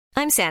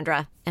I'm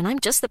Sandra, and I'm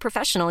just the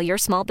professional your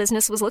small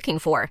business was looking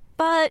for.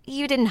 But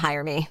you didn't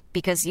hire me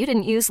because you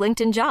didn't use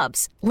LinkedIn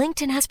Jobs.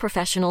 LinkedIn has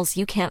professionals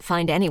you can't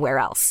find anywhere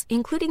else,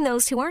 including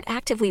those who aren't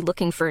actively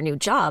looking for a new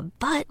job,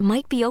 but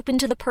might be open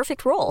to the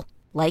perfect role,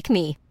 like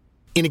me.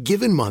 In a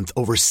given month,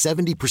 over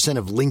 70%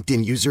 of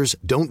LinkedIn users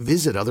don't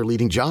visit other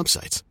leading job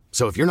sites.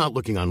 So if you're not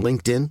looking on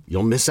LinkedIn,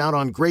 you'll miss out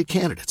on great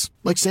candidates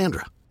like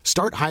Sandra.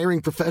 Start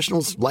hiring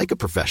professionals like a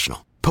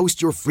professional.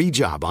 Post your free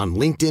job on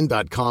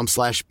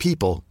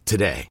linkedin.com/people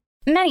today.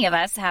 Many of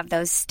us have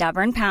those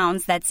stubborn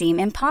pounds that seem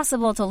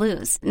impossible to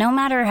lose, no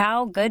matter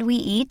how good we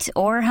eat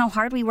or how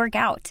hard we work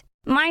out.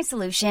 My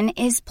solution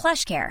is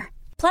PlushCare.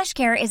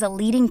 PlushCare is a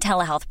leading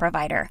telehealth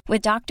provider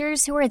with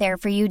doctors who are there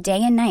for you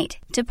day and night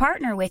to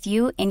partner with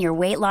you in your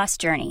weight loss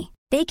journey.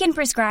 They can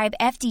prescribe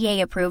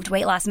FDA-approved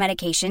weight loss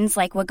medications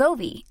like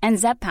Wegovy and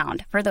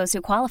Zepbound for those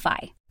who qualify.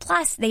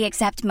 Plus, they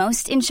accept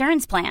most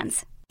insurance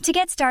plans. To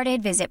get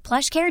started, visit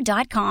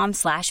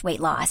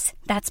plushcare.com/weightloss.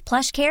 That's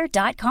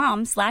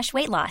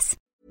plushcare.com/weightloss.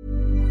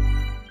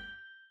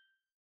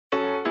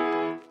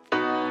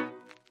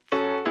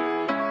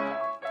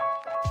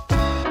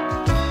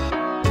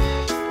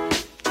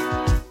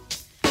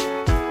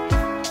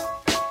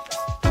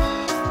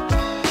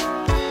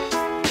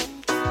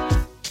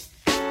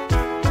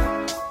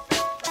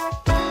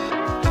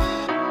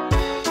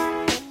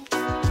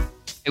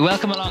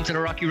 Welcome along to the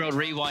Rocky Road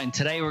Rewind.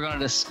 Today we're going to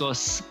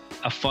discuss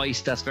a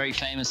fight that's very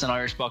famous in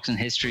Irish boxing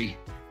history.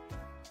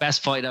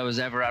 Best fight I was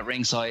ever at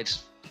ringside.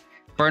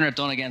 Bernard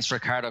Dunne against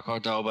Ricardo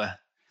Cordoba.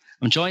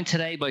 I'm joined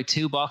today by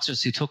two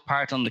boxers who took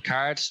part on the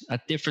card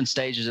at different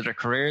stages of their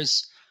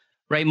careers.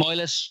 Ray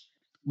Moylett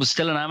was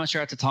still an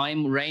amateur at the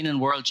time, reigning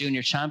world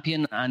junior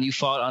champion, and you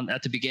fought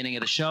at the beginning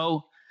of the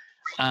show.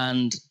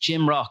 And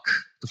Jim Rock,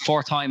 the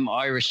four-time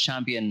Irish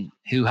champion,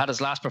 who had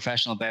his last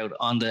professional bout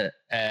on the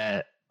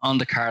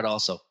card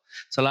also.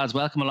 So lads,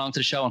 welcome along to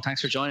the show and thanks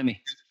for joining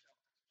me.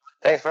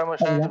 Thanks very much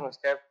for having us,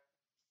 Kev.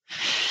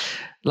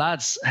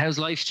 Lads, how's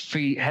life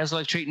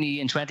treating you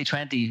in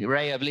 2020?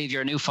 Ray, I believe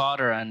you're a new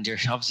father and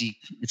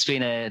it's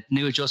been a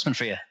new adjustment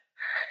for you.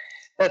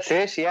 That's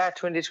it, yeah.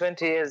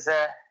 2020 is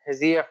the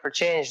year for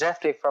change,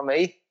 definitely for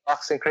me.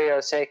 Boxing career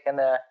is taken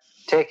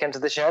to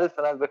the shelf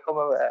and I've become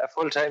a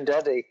full-time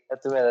daddy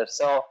at the minute.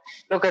 So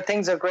look,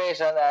 things are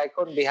great and I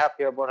couldn't be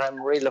happier, but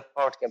I'm really looking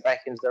forward to getting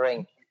back into the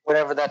ring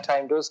whenever that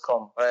time does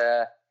come.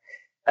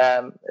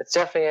 It's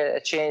definitely a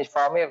change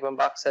for me. I've been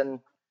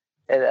boxing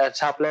at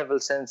top level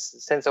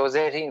since I was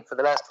 18 for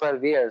the last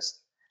 12 years.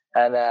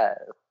 And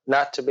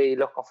not to be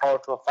looking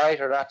forward to a fight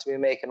or not to be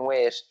making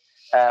weight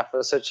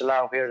for such a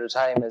long period of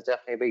time is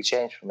definitely a big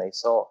change for me.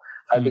 So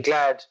I'll be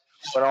glad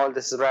when all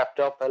this is wrapped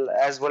up,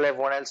 as will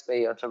everyone else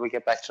be, until we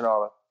get back to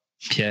normal.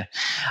 Yeah.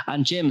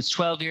 And Jim, it's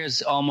 12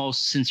 years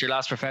almost since your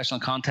last professional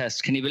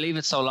contest. Can you believe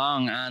it's so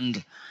long?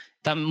 And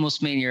that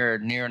must mean you're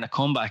nearing a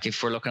comeback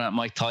if we're looking at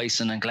Mike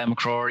Tyson and Glenn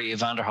McCrory,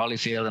 Evander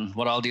Holyfield and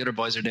what all the other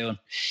boys are doing.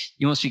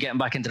 You must be getting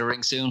back into the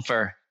ring soon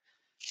for a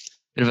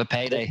bit of a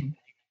payday.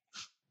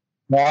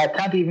 No, I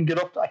can't even get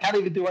up. I can't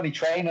even do any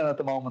training at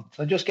the moment.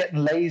 I'm just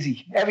getting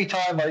lazy. Every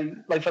time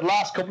for the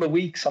last couple of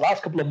weeks, the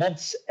last couple of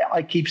months,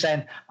 I keep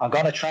saying, I'm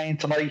going to train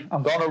tonight.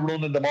 I'm going to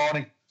run in the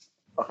morning.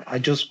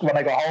 When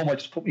I go home, I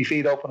just put my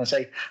feet up and I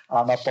say,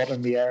 I'm not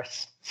bothering the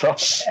earth. So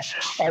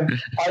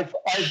I've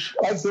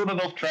done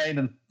enough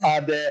training,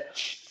 and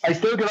I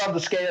still get on the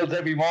scales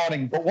every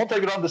morning. But once I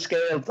get on the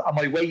scales and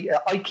my weight,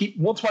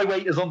 once my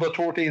weight is under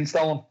 13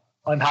 stone,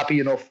 I'm happy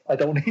enough. I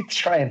don't need to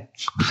train.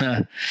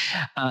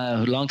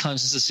 Long time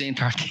since I've seen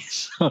 13.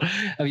 So,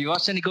 have you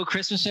watched any good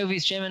Christmas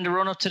movies, Jim, in the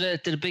run up to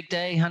the big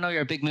day? I know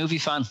you're a big movie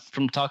fan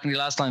from talking to you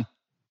last time.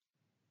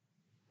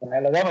 Well, I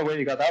don't know where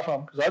you got that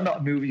from, because I'm not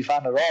a movie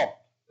fan at all.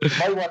 If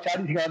I watch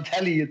anything on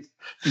telly, it's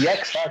the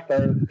X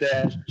Factor,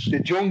 the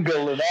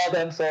Jungle, and all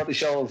them sort of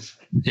shows.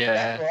 Yeah,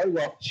 that's what I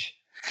watch.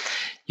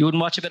 You wouldn't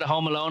watch a bit of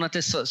Home Alone at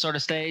this sort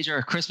of stage,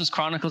 or Christmas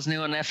Chronicles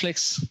new on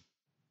Netflix?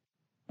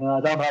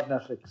 I don't have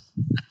Netflix,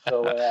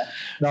 so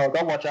no,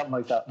 don't watch anything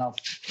like that. No.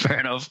 Fair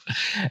enough.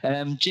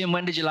 Jim,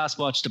 when did you last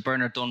watch the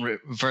Bernard Dunne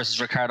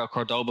versus Ricardo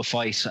Cordoba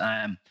fight?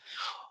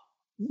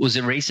 Was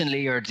it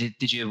recently, or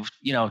did you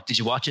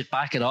watch it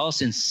back at all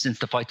since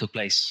the fight took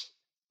place?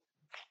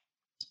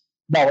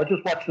 No, I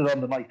just watched it on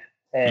the night.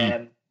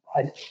 I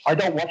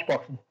don't watch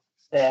boxing.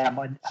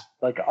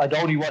 I'd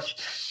only watch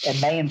a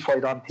main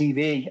fight on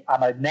TV,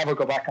 and I'd never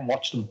go back and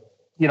watch them.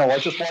 I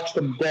just watched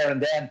them there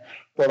and then,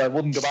 but I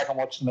wouldn't go back and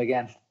watch them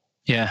again.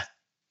 Yeah.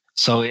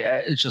 So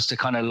it's just a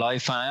kind of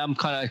live fan. I'm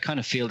kind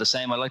of feel the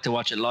same. I like to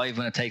watch it live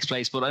when it takes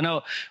place. But I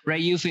know, Ray,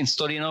 you've been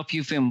studying up.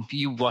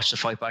 You watched the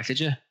fight back, did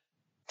you?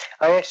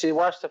 I actually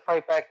watched the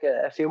fight back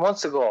a few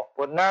months ago,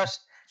 but not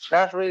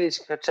really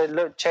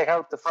to check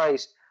out the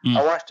fight.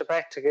 I watched it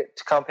back to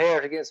compare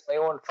it against my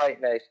own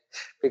fight night,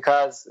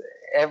 because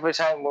every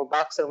time we're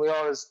boxing,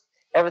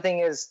 everything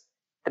is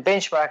the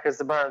benchmark is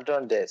the Bernard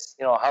Dunne days.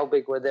 How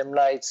big were them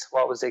nights?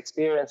 What was the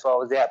experience? What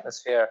was the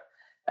atmosphere?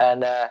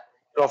 And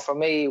for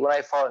me, when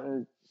I fought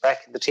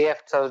back in the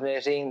TF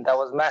 2018, that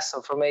was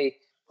massive for me.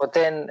 But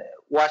then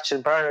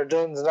watching Bernard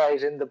Dunne's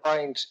night in the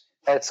point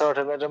it sort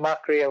of made a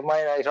mockery of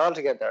my night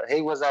altogether.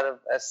 He was at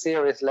a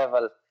serious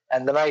level,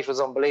 and the night was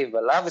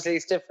unbelievable. Obviously,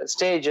 it's different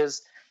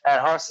stages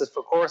and horses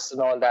for course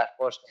and all that,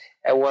 but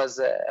it was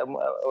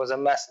a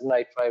massive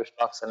night for Irish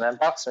boxing and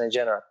boxing in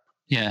general.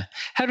 Yeah.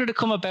 How did it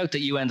come about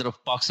that you ended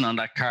up boxing on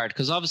that card?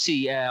 Because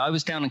obviously I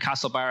was down in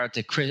Castlebar at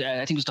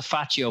I think it was the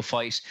Faccio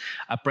fight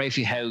at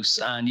Brafey House,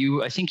 and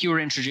I think you were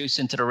introduced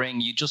into the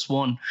ring. You just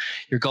won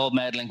your gold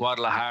medal in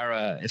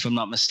Guadalajara, if I'm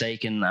not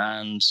mistaken,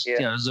 and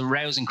there was a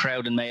rousing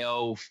crowd in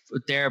Mayo.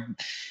 There,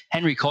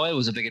 Henry Coyle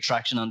was a big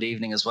attraction on the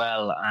evening as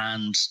well,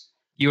 and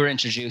you were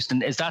introduced.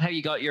 And is that how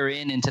you got your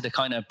into the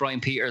kind of Brian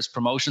Peters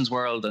promotions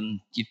world, and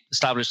you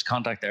established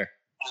contact there?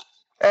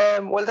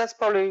 Well, that's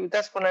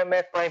when I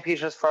met Brian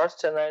Peters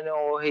first, and I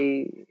know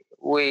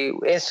we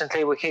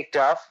instantly kicked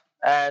off,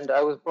 and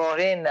I was brought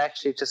in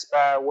actually to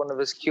spar one of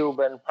his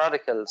Cuban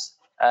prodigals.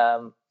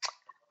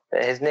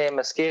 His name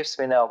escapes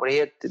me now, but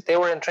they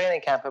were in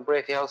training camp at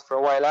Brafey House for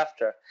a while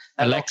after.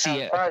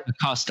 Alexi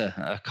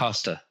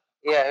Acosta.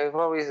 Yeah, he was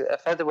always a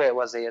featherweight,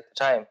 was he at the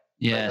time?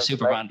 Yeah,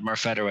 super bantamweight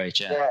featherweight.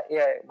 Yeah,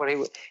 but he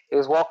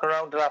was walking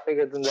around a lot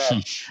bigger than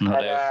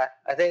that.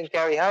 I think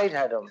Gary Hyde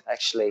had him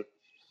actually.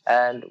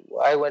 And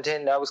I went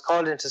in, I was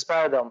called in to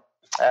spar them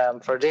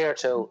for a day or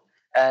two.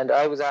 And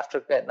I was after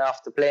getting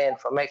off the plane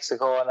from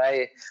Mexico, and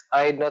I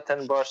had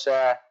nothing but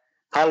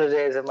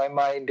holidays in my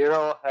mind.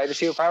 I had a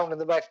few pounds in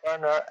the back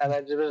burner, and I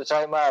had a bit of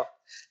time off.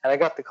 And I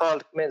got the call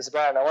to come in and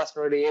spar, and I wasn't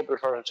really able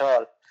for it at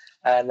all.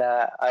 And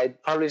I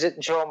probably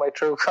didn't show my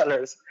true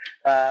colours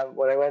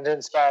when I went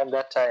in sparring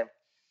that time.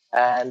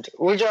 And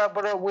we had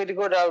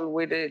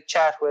a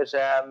chat with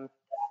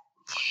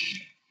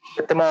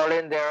them all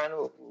in there,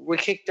 and we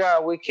kicked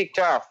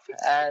off,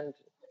 and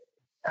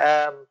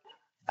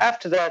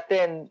after that,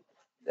 then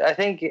I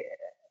think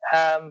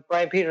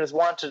Brian Peters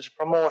wanted to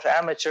promote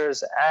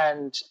amateurs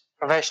and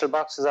professional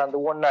boxers on the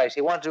one night.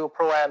 He wanted to do a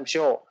pro-am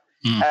show,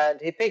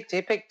 and he picked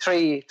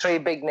three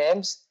big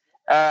names.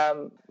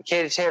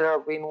 Katie Taylor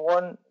being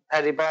one,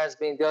 Paddy Barnes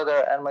being the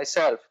other, and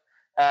myself.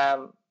 I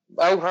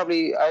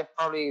probably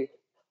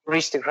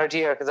reached the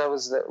criteria because I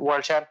was the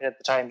world champion at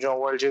the time,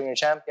 world junior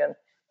champion.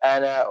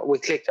 And I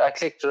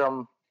clicked with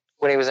him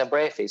when he was in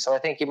Brafey, so I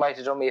think he might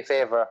have done me a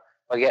favour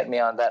by getting me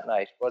on that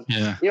night. But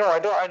I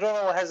don't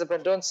know what has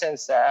been done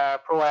since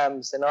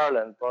pro-ams in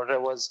Ireland, but it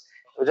was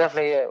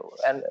definitely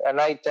a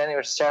night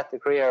anyway to start the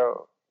career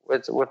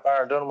with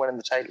Dunne winning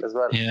the title as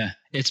well. Yeah,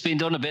 it's been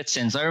done a bit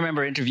since. I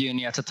remember interviewing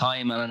you at the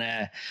time, and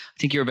I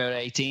think you were about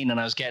 18, and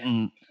I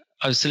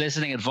was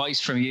soliciting advice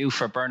from you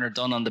for Bernard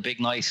Dunne on the big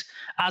night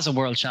as a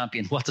world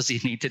champion. What does he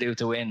need to do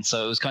to win?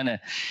 So it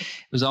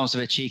was almost a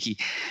bit cheeky.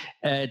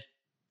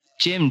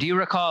 Jim, do you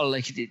recall,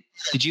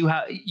 did you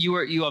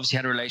obviously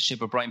had a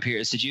relationship with Brian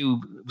Peters.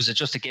 Was it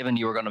just a given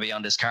you were going to be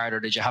on this card,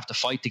 or did you have to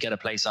fight to get a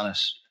place on it?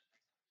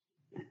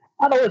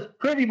 I know it's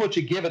pretty much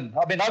a given.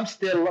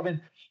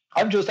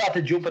 I'm just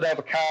after jumping out of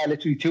a car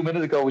literally 2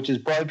 minutes ago, which is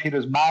Brian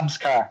Peters' mom's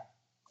car.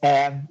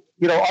 I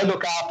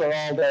look after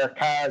all their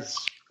cars,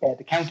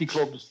 the county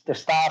clubs, the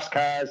staff's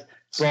cars,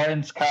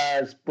 Brian's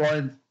cars,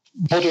 Brian's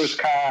mother's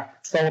car,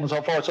 so on and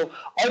so forth. So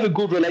I have a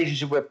good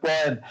relationship with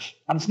Brian,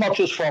 and it's not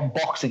just from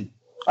boxing.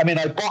 I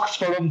boxed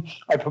for him,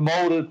 I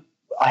promoted,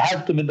 I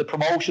helped him in the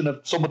promotion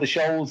of some of the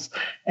shows.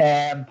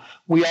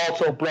 We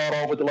also brought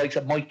over the likes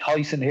of Mike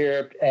Tyson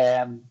here,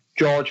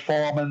 George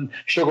Foreman,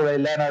 Sugar Ray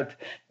Leonard.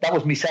 That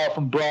was myself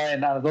and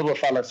Brian and another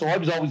fella. So I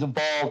was always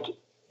involved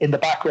in the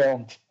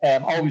background,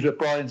 always with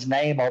Brian's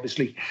name,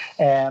 obviously.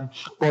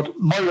 But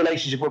my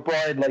relationship with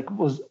Brian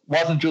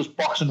wasn't just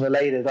boxing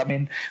related.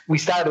 We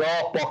started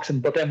off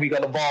boxing, but then we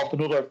got involved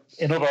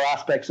in other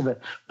aspects of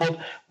it. But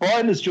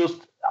Brian is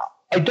just,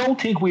 I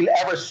don't think we'll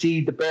ever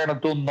see the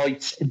Bernard Dunne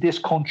nights in this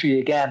country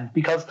again,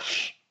 because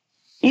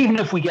even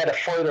if we get a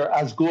fighter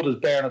as good as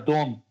Bernard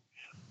Dunne,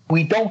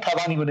 we don't have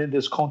anyone in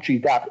this country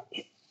that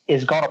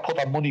is going to put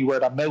their money where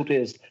their mouth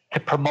is to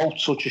promote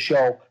such a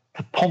show,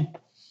 to pump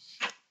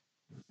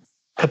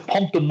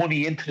the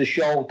money into the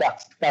show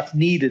that's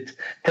needed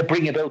to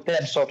bring about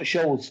them sort of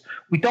shows.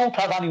 We don't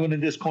have anyone in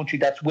this country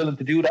that's willing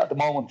to do that at the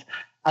moment.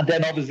 And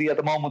then obviously at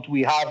the moment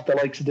we have the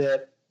likes of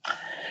the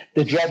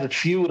dreaded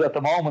feud at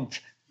the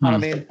moment.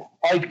 And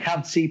I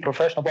can't see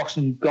professional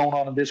boxing going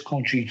on in this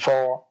country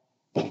for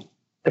the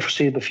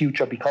foreseeable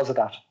future because of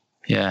that.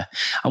 Yeah.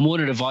 And one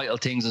of the vital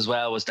things as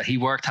well was that he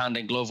worked hand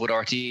in glove with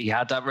RTE. He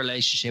had that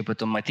relationship with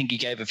them. I think he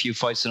gave a few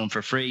fights to them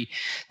for free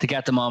to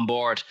get them on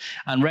board.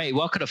 And Ray,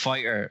 what could a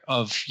fighter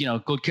of,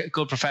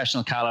 good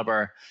professional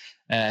caliber,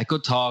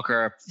 good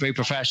talker, very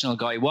professional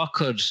guy, what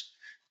could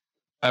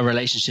a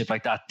relationship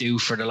like that do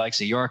for the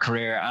likes of your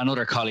career and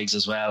other colleagues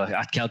as well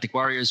at Celtic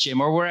Warriors Gym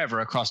or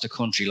wherever across the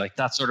country? Like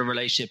that sort of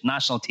relationship,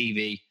 national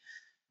TV,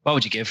 what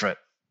would you give for it?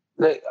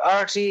 Like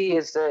RTE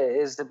is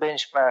the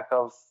benchmark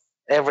of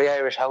every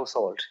Irish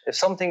household. If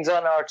something's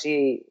on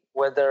RTE,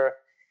 whether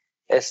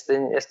it's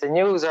the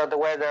news or the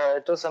weather,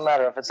 it doesn't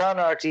matter. If it's on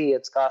RTE,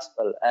 it's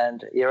gospel,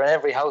 and you're in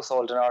every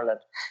household in Ireland.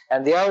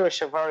 And the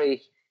Irish are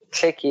very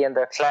cliquey and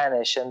they're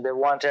clannish, and they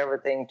want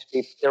everything to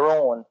be their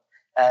own.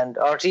 And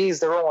RTE is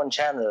their own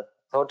channel.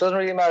 So it doesn't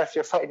really matter if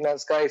you're fighting on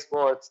Sky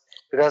Sports,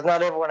 because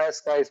not everyone has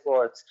Sky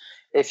Sports.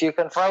 If you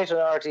can fight on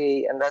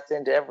RTE, and that's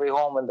into every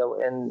home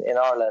in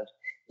Ireland,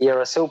 you're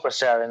a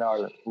superstar in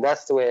Ireland.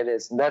 That's the way it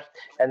is.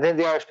 And then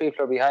the Irish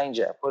people are behind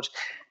you. But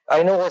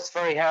I know it's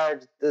very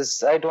hard.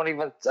 I don't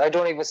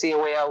even see a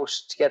way out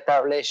to get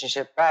that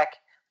relationship back.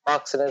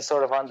 Boxing is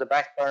sort of on the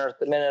back burner at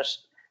the minute.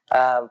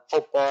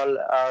 Football,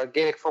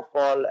 Gaelic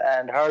football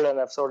and hurling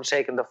have sort of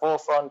taken the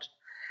forefront,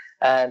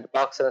 and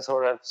boxing is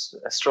sort of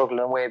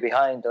struggling way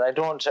behind. And I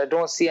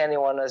don't see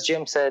anyone, as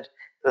Jim said,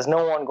 there's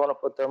no one going to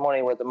put their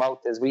money where the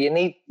mouth is. But you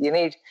need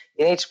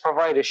to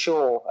provide a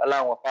show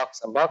along with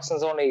boxing.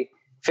 Boxing's only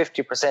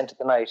 50% of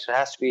the night. It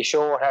has to be a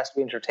show, it has to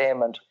be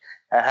entertainment,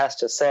 it has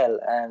to sell.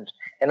 And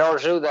in order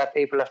to do that,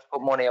 people have to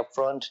put money up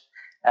front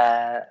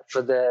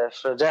for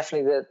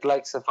definitely the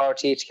likes of RT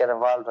to get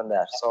involved in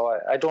that. So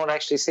I don't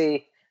actually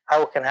see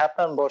how it can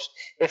happen, but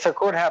if it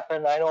could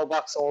happen, I know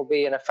boxing will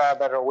be in a far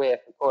better way if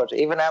it could.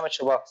 Even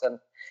amateur boxing,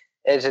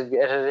 it'd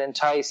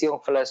entice young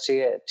fellas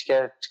to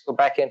go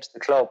back into the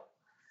club.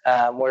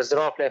 Whereas they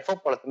don't play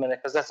football at the minute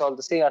because that's all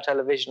they see on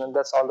television and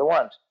that's all they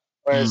want.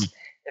 Whereas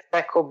if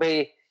it could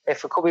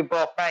be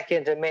brought back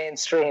into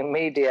mainstream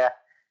media,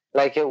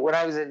 like when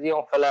I was a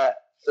young fella,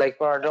 like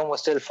Bernard Dunne was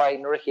still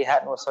fighting, Ricky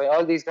Hatton was fighting,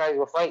 all these guys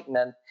were fighting,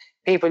 and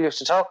people used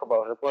to talk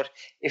about it. But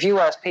if you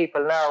ask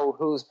people now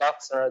who's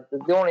boxing,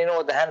 they only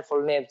know the handful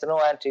of names. They know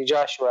Anthony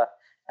Joshua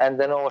and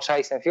they know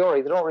Tyson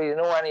Fury. They don't really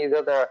know any of the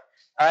other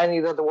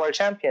world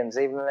champions,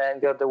 even any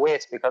of the other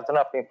weights, because they're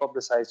not being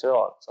publicised at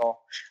all. So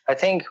I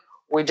think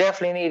we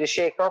definitely need a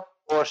shake-up,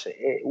 but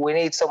we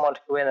need someone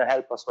to go in and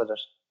help us with it.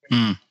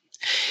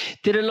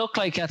 Did it look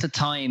like at the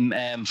time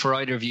for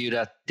either of you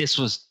that this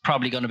was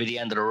probably going to be the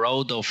end of the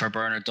road, though, for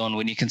Bernard Dunne?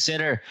 When you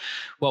consider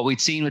what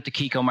we'd seen with the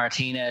Kiko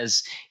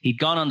Martinez, he'd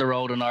gone on the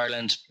road in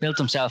Ireland, built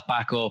himself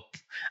back up.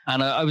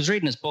 And I was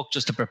reading his book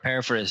just to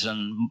prepare for it,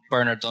 and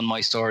Bernard Dunne,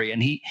 My Story.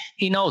 And he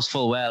knows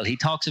full well. He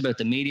talks about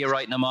the media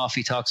writing him off.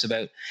 He talks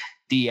about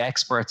the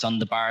experts on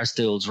the bar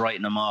stools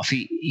writing him off.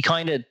 He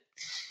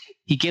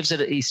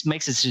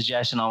makes a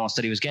suggestion almost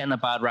that he was getting a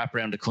bad rap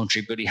around the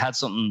country, but he had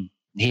something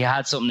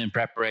in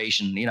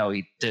preparation,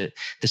 the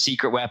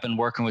secret weapon,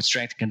 working with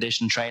strength and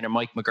conditioning trainer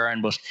Mike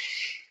McGurn. But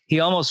he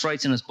almost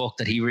writes in his book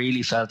that he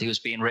really felt he was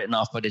being written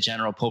off by the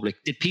general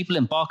public. Did people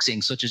in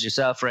boxing, such as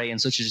yourself, Ray,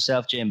 and such as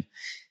yourself, Jim,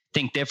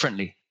 think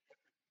differently?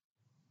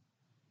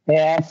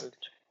 Yeah,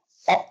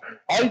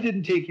 I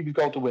didn't think he was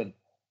going to win.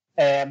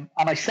 And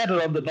I said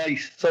it on the night.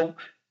 So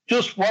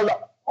just while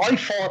I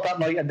fought that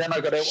night, and then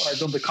I got out and I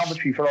done the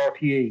commentary for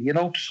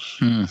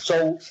RTE,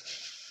 So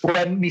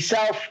when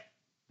myself,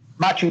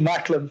 Matthew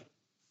Macklin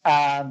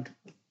and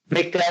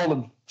Mick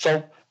Dowling.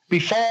 So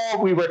before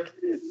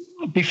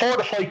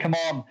the fight came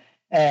on,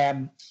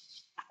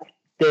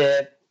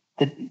 the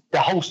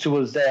host, who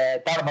was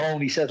Darren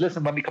Maloney, says,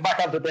 "Listen, when we come back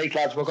after the break,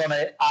 lads, we're going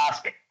to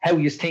ask how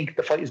you think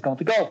the fight is going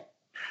to go."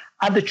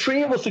 And the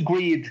three of us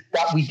agreed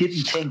that we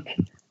didn't think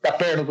that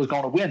Bernard was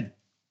going to win.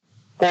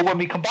 But when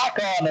we come back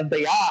on and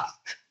they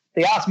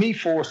asked me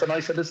first, and I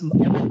said, "Listen,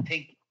 I don't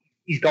think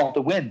he's going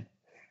to win."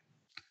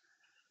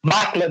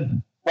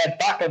 Macklin went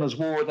back on his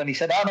word and he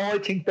said, "Oh no, I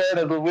think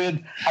Bernard will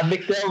win." And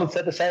Mick Dowling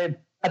said the same.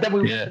 And then we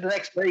went to the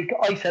next break.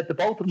 I said to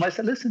both of them, I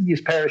said, "Listen,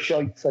 you pair of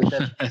shites."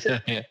 I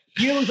said,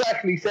 "You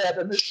actually said,"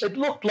 and it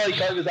looked like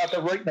I was after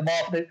writing them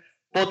off.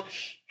 But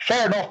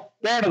fair enough,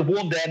 Bernard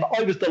won then.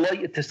 I was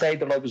delighted to say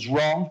that I was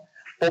wrong.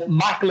 But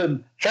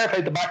Macklin, fair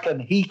play to Macklin,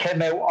 he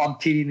came out on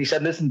TV and he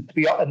said, "Listen, to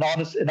be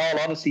honest, in all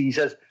honesty," he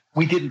says,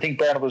 "we didn't think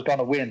Bernard was going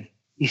to win."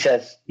 He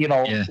says,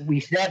 we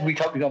said we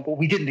thought we were going, but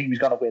we didn't think he was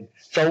going to win.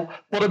 So,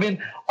 but I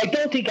mean, I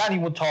don't think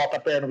anyone thought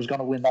that Bernard was going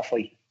to win that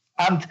fight.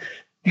 And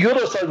the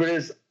other side of it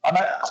is, and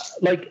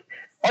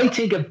I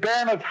think if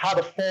Bernard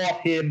had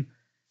fought him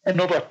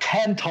another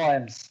 10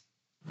 times,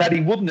 that he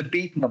wouldn't have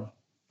beaten him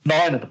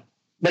 9 of them.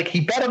 Like,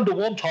 he bet him the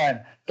one time,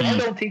 but I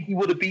don't think he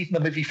would have beaten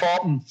him if he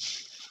fought him.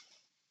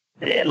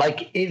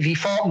 If he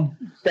fought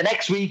him the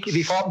next week, if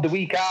he fought him the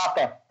week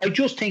after. I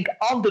just think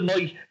on the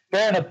night,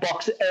 Bernard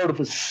boxed out of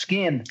his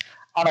skin.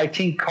 And I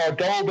think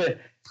Cordoba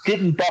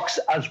didn't box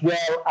as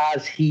well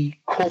as he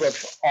could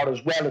have, or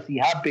as well as he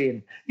had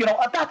been.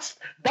 And that's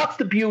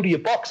the beauty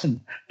of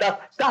boxing.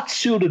 That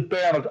suited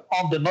Bernard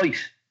on the night.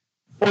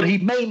 But he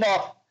may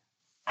not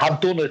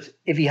have done it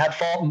if he had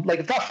fought him. Like,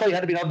 if that fight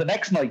had been on the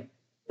next night,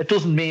 it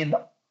doesn't mean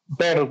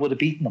Bernard would have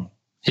beaten him.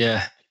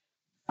 Yeah.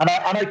 And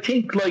I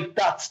think,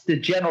 that's the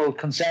general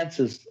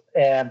consensus.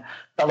 That,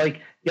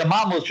 your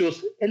man was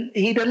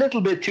he had a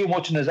little bit too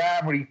much in his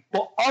armory.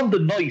 But on the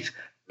night,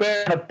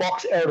 Bernard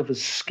boxed out of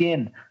his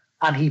skin,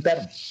 and he bet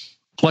him.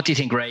 What do you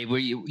think, Ray?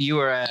 You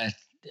were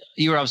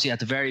obviously at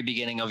the very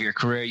beginning of your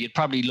career. You'd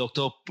probably looked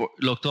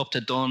up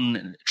to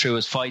Dunne through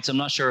his fights. I'm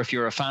not sure if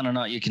you're a fan or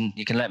not. You can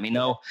let me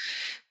know.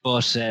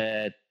 But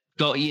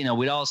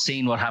we'd all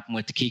seen what happened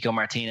with the Kiko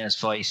Martinez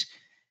fight.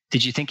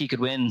 Did you think he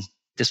could win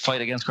this fight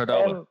against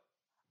Cordoba?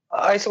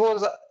 I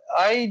suppose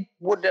I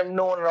wouldn't have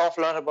known an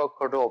awful lot about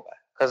Cordoba.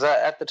 Because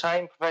at the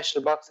time,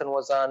 professional boxing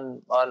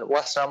wasn't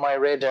on my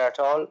radar at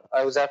all.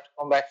 I was after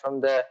come back from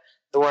the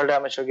the World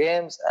Amateur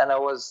Games, and I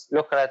was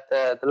looking at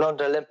the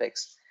London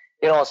Olympics.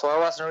 So I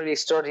wasn't really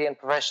studying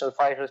professional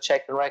fighters,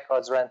 checking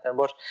records or anything.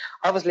 But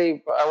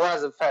obviously, I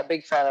was a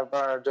big fan of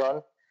Bernard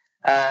Dunne.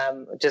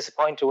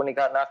 Disappointed when he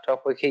got knocked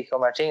up with Kiko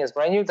Martinez,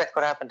 but I knew that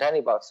could happen to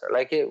any boxer.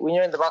 When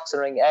you're in the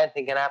boxing ring,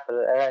 anything can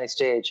happen at any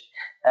stage,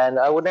 and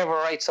I would never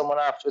write someone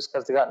off just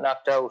because they got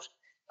knocked out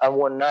on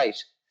one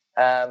night.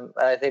 And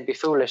I think it'd be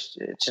foolish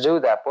to do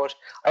that. But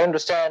I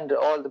understand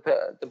all the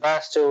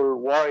Barstool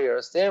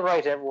warriors; they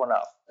write everyone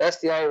off. That's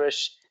the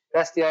Irish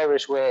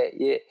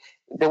way.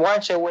 They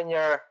want you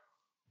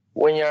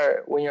when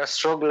you're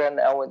struggling,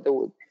 and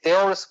they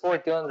always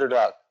support the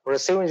underdog. But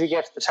as soon as you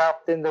get to the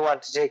top, then they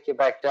want to take you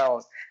back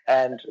down,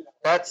 and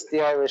that's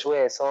the Irish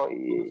way. So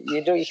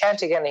you can't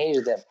take any heat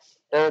of them.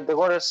 They're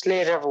going to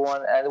slate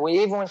everyone, and when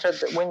you're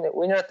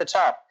at the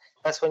top,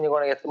 that's when you're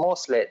going to get the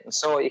most slating.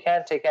 So you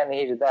can't take any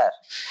heat of that.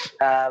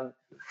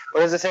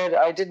 But as I said,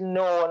 I didn't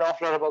know an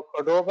awful lot about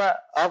Cordoba.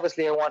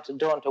 Obviously, I wanted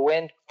Dunne to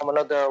win, become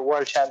another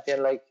world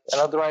champion, like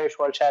another Irish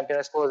world champion,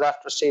 I suppose,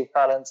 after Steve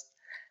Collins.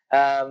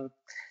 And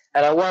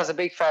I was a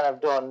big fan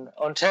of Dunne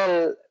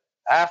until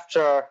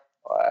after.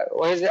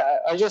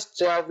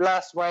 I've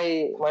lost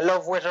my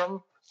love with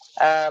him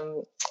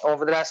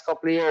over the last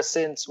couple of years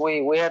since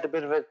we had a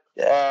bit of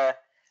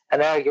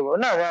an argument.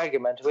 Not an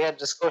argument. We had a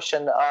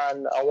discussion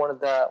on one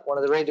of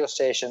the radio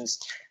stations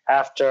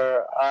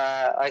after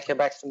I came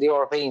back from the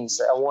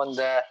Europeans. I won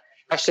the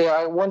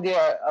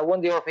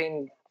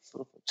European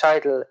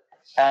title,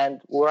 and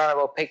we're on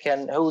about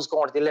picking who's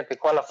going to the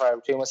Olympic qualifier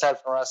between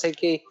myself and Ross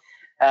Hickey.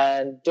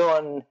 And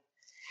Dunne,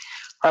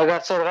 I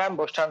got sort of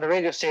ambushed on the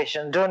radio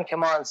station. Dunne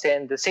came on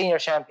saying the senior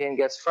champion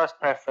gets first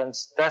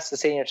preference. That's the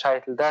senior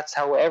title. That's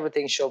how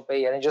everything should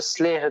be. And he just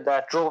slated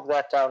that, drove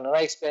that down. And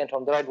I explained to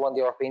him that I'd won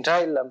the European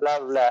title and blah,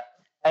 blah, blah.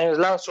 And it was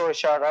long story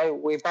short,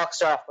 we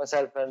boxed off,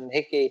 myself and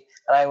Hickey,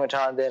 and I went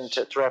on then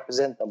to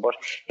represent them. But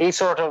he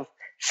sort of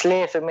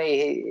slated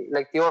me.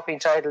 The European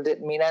title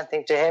didn't mean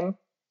anything to him.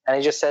 And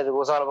he just said it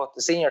was all about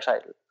the senior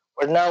title.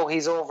 But now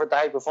he's over the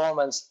high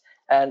performance.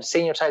 And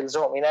senior titles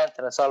don't mean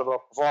anything. It's all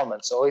about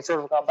performance. So he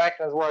sort of gone back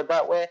in his word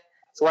that way.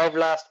 So I've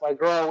lost my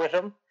grow with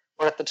him.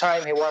 But at the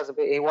time, he was a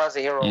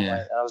hero. Yeah.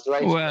 And I was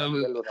delighted to build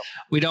with him.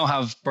 We don't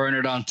have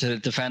Bernard on to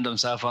defend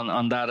himself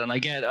on that. And I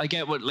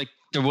get what,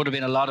 there would have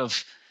been a lot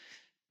of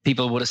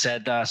people would have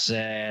said that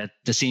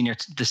the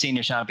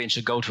senior champion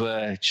should go to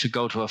a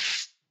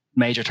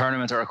major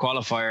tournament or a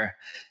qualifier.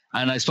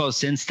 And I suppose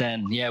since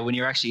then, when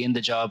you're actually in the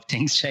job,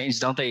 things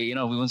change, don't they?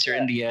 Once you're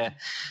in the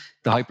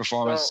high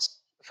performance.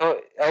 So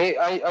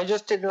I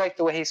just didn't like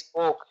the way he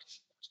spoke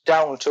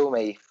down to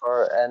me,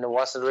 and it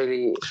wasn't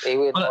really,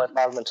 he had no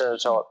involvement in it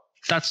at all.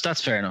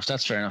 That's fair enough.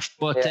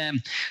 But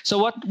so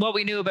what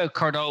we knew about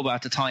Cordoba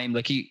at the time,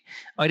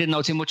 I didn't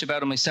know too much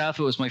about him myself.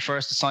 It was my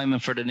first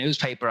assignment for the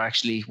newspaper.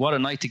 Actually, what a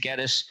night to get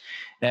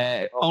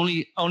it.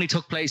 Only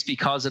took place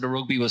because of the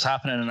rugby was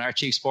happening, and our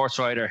chief sports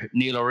writer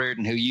Neil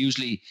O'Riordan, who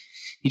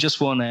he just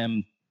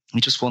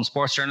won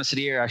Sports Journalist of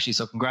the Year, actually,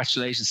 so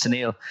congratulations to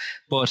Neil.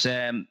 But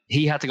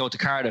he had to go to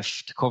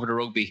Cardiff to cover the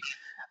rugby,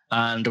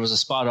 and there was a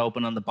spot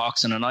open on the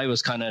boxing, and I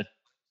was kind of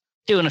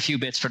doing a few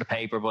bits for the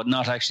paper, but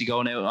not actually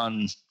going out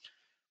on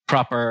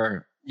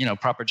proper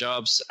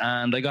jobs.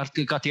 And I got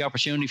the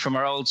opportunity from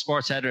our old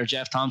sports editor,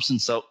 Jeff Thompson,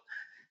 so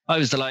I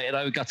was delighted.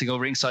 I got to go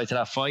ringside to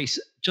that fight.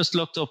 Just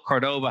looked up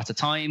Cordoba at the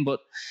time,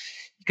 but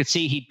you could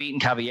see he'd beaten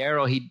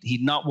Caballero.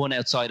 He'd not won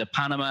outside of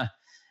Panama.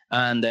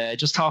 And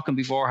just talking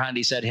beforehand,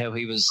 he said how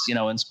he was,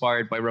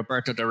 inspired by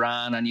Roberto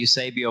Duran and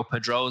Eusebio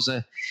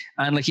Pedrosa.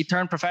 And he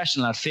turned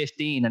professional at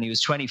 15 and he was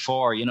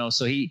 24,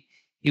 so he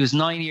was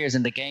 9 years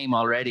in the game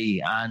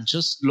already and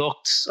just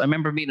looked. I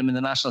remember meeting him in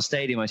the National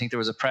Stadium. I think there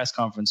was a press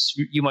conference.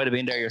 You might have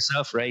been there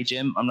yourself, Ray,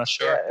 Jim. I'm not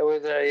sure. Yeah, it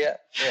was there, yeah.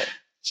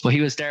 But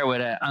he was there with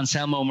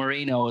Anselmo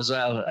Marino as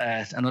well,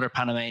 another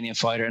Panamanian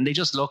fighter. And they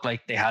just looked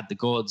like they had the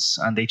goods,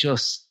 and they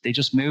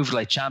just moved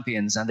like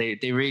champions, and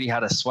they really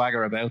had a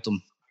swagger about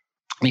them.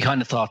 We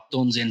kind of thought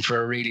Dunne's in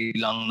for a really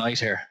long night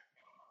here.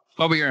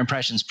 What were your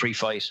impressions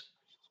pre-fight?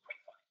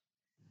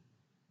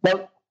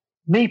 Well,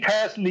 me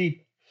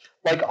personally,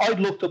 I'd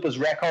looked up his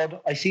record.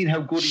 I seen how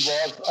good he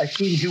was. I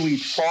seen who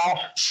he'd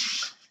fought.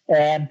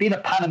 And being a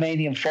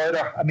Panamanian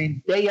fighter, I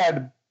mean, they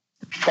are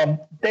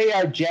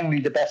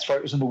generally the best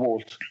fighters in the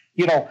world,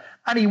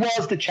 and he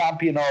was the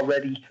champion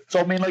already.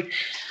 So, I mean,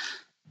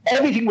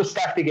 everything was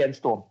stacked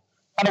against Dunne.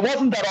 And it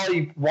wasn't that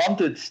I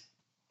wanted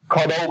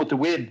Cordoba to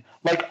win.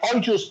 I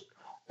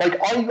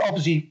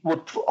obviously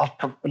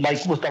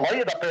was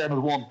delighted that Bernard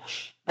won,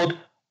 but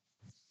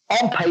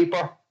on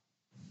paper,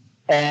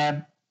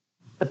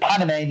 the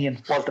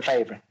Panamanian was the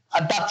favourite,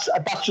 and that's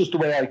just the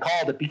way I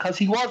called it, because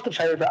he was the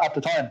favourite at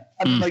the time.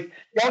 And you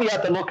only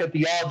had to look at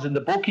the odds in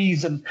the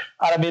bookies, and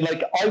I mean,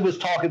 I was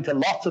talking to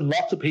lots and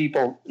lots of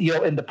people,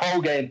 in the pro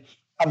game,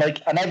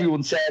 and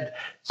everyone said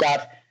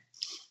that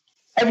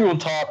everyone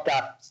thought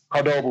that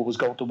Cordoba was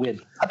going to win,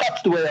 and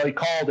that's the way I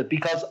called it,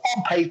 because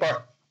on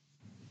paper,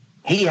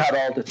 he had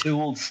all the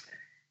tools,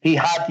 he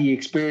had the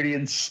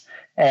experience,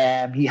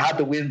 He had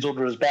the wins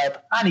under his belt,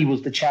 and he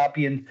was the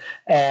champion.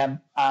 And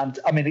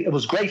I mean, it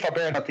was great for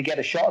Bernard to get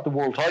a shot at the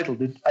world title,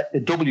 the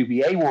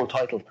WBA world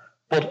title.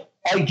 But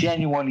I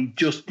genuinely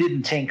just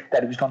didn't think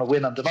that he was going to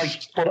win on the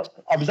night. But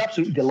I was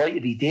absolutely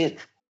delighted he did.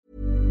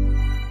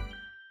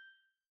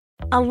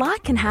 A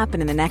lot can happen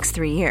in the next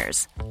 3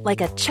 years.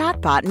 Like a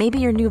chatbot may be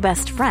your new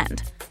best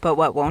friend. But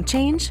what won't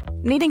change?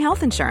 Needing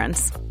health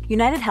insurance.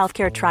 United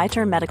Healthcare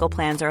Tri-Term Medical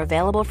Plans are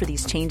available for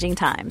these changing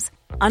times.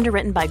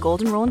 Underwritten by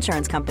Golden Rule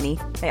Insurance Company,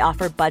 they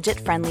offer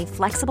budget-friendly,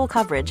 flexible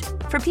coverage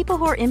for people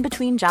who are in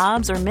between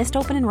jobs or missed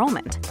open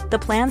enrollment. The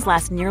plans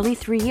last nearly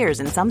 3 years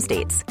in some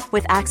states,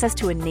 with access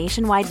to a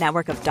nationwide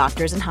network of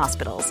doctors and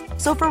hospitals.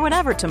 So for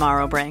whatever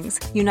tomorrow brings,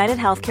 United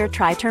Healthcare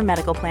Tri-Term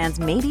Medical Plans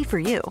may be for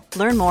you.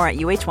 Learn more at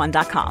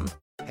uh1.com.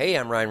 Hey,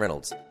 I'm Ryan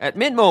Reynolds. At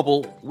Mint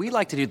Mobile, we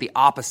like to do the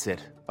opposite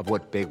of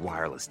what Big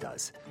Wireless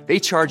does. They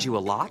charge you a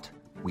lot.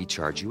 We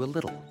charge you a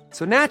little.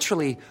 So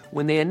naturally,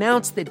 when they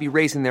announced they'd be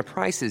raising their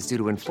prices due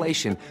to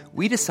inflation,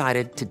 we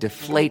decided to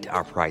deflate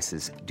our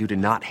prices due to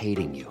not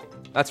hating you.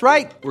 That's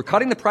right. We're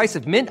cutting the price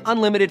of Mint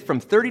Unlimited from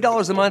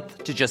 $30 a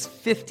month to just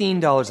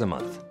 $15 a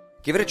month.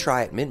 Give it a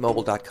try at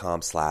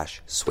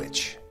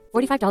mintmobile.com/switch.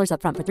 $45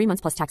 up front for 3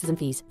 months plus taxes and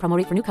fees. Promo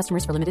rate for new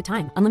customers for limited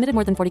time. Unlimited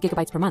more than 40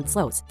 gigabytes per month.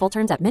 Slows full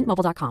terms at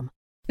mintmobile.com.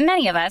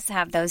 Many of us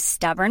have those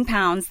stubborn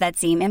pounds that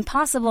seem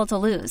impossible to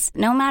lose,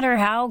 no matter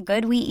how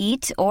good we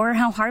eat or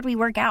how hard we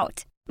work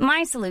out.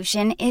 My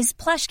solution is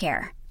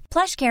PlushCare.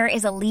 PlushCare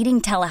is a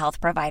leading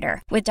telehealth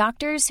provider with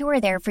doctors who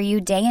are there for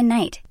you day and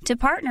night to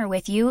partner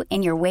with you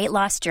in your weight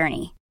loss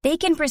journey. They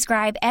can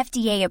prescribe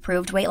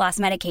FDA-approved weight loss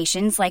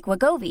medications like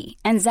Wegovy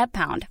and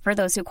Zepbound for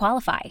those who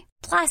qualify.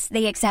 Plus,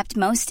 they accept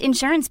most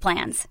insurance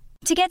plans.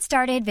 To get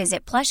started,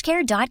 visit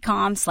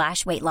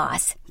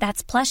plushcare.com/weightloss.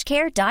 That's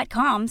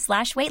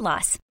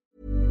plushcare.com/weightloss.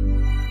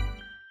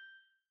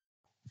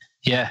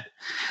 Yeah,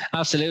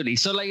 absolutely.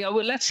 So,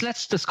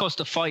 let's discuss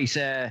the fight,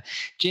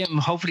 Jim.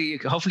 Hopefully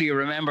you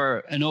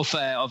remember enough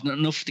of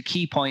the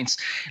key points.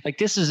 Like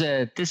this is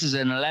a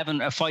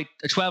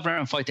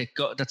 12-round fight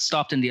that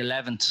stopped in the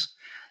 11th.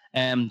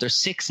 There's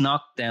 6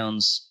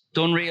 knockdowns.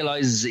 Dunne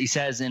realizes, he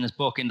says in his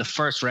book, in the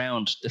first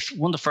round,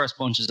 one of the first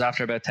punches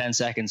after about 10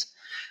 seconds,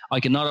 I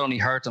can not only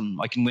hurt him,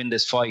 I can win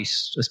this fight.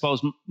 I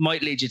suppose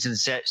might lead you to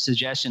the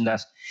suggestion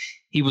that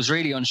he was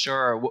really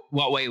unsure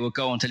what way it would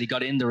go until he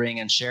got in the ring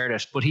and shared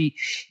it. But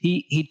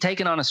he'd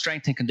taken on a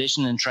strength and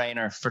conditioning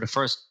trainer for the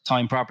first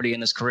time properly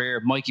in his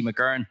career, Mikey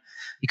McGurn.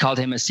 He called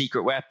him a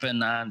secret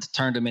weapon and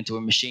turned him into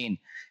a machine.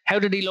 How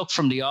did he look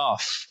from the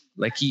off?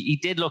 Like he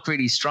did look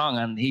really strong,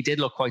 and he did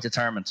look quite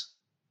determined.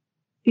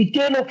 He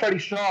did look very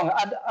strong,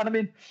 and I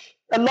mean,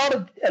 a lot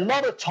of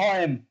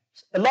time,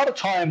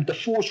 the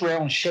first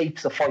round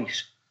shapes the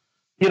fight.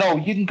 You know,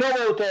 you can go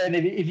out there, and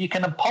if you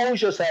can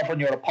impose yourself on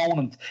your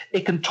opponent,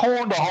 it can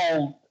turn the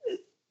whole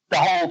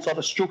sort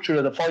of structure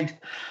of the fight.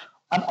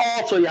 And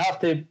also, you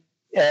have to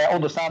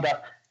understand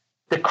that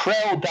the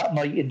crowd that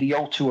night in the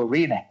O2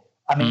 Arena,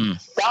 I mean,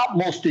 that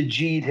must have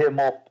G'd him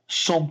up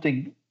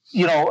something.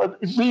 You know, it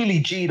really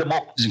G'd him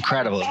up. It was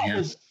incredible. It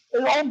was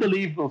an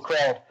unbelievable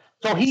crowd.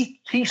 So he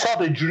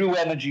sort of drew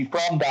energy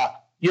from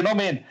that. You know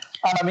what I mean?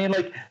 And I mean,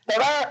 like,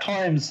 there are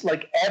times,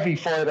 like every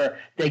fighter,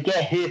 they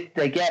get hit,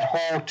 they get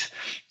hurt.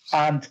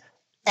 And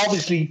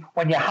obviously,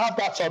 when you have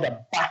that sort of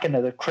backing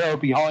of the crowd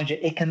behind you,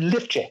 it can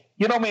lift you.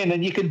 You know what I mean?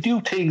 And you can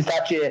do things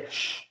that you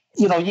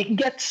can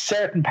get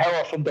certain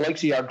power from the likes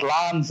of your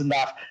glands and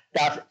that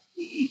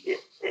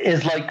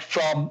is like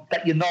from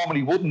that you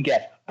normally wouldn't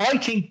get. But I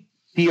think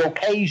the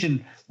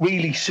occasion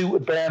really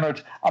suited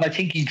Bernard, and I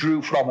think he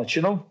drew from it,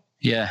 you know?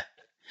 Yeah.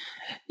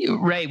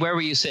 Ray, where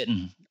were you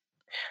sitting?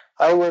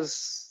 I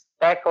was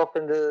back up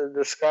in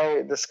the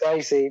sky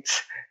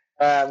seats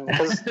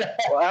because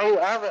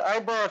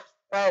I brought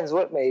fans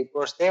with me,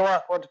 but they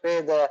weren't going to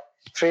pay the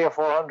 $300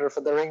 or $400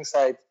 for the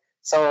ringside.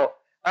 So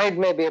I had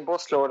maybe a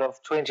busload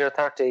of 20 or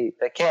 30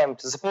 that came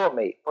to support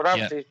me, but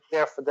obviously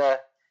there for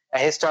a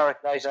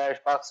historic night in Irish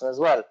boxing as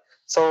well.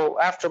 So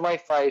after my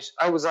fight,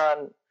 I was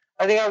on.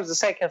 I think I was the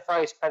second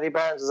fight. Paddy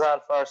Barnes was on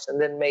first, and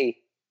then me,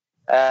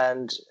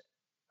 and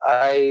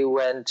I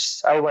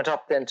went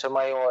up then to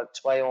my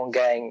own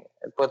gang,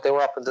 but they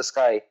were up in the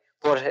sky.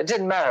 But it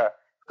didn't matter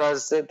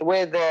because the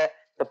way the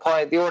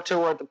point, the O2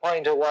 or the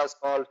pointer was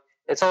called,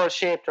 it's all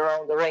shaped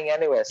around the ring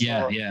anyway.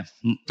 So, yeah.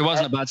 There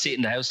wasn't a bad seat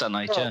in the house that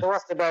night. No, there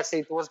wasn't a bad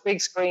seat. There was big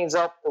screens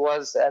up.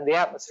 And the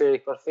atmosphere, you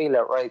could feel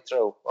it right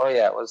through. Oh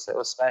yeah, it was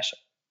smashing.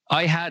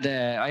 I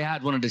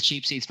had one of the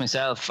cheap seats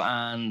myself,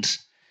 and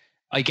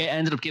I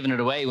ended up giving it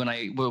away when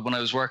I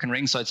was working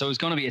ringside, so I was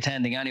going to be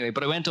attending anyway.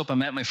 But I went up and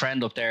met my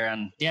friend up there,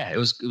 and yeah, it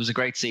was a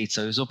great seat.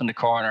 So it was up in the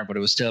corner, but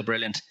it was still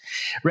brilliant.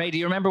 Ray, do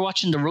you remember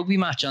watching the rugby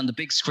match on the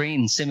big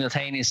screen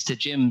simultaneous to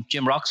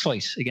Jim Rock's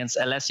fight against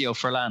Alessio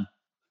Furlan?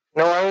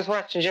 No, I was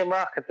watching Jim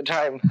Rock at the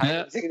time. I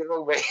didn't see the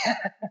rugby.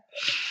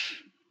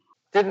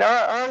 Didn't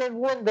Ireland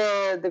win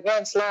the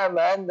Grand Slam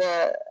and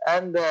the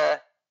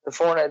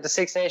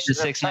Six Nations?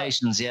 The Six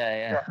Nations,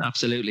 yeah,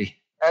 absolutely.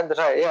 And the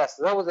time, yes,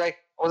 that was like.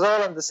 It was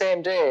all on the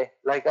same day,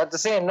 like at the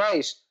same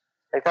night.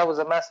 Like, that was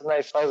a massive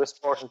night for Irish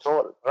sport in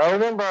total. But I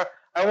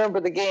remember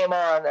the game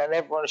on and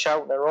everyone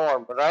shouting and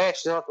roaring, but I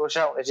actually thought they were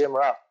shouting at Jim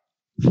Ross.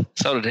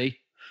 So did he.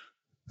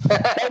 All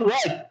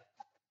right.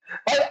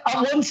 At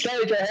one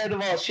stage, I heard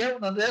him all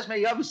shouting, and there's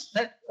me. I was,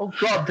 oh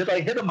God, did I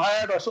hit him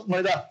hard or something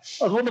like that?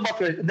 I was wondering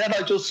what, and then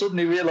I just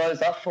suddenly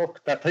realised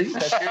that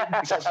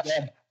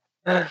thing.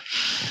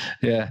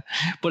 Yeah,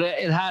 but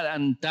it had,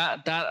 and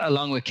that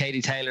along with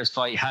Katie Taylor's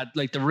fight had,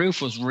 like, the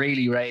roof was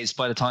really raised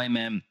by the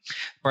time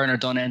Bernard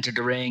Dunne entered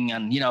the ring,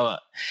 and there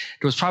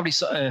was probably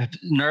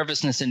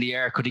nervousness in the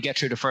air. Could he get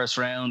through the first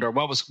round, or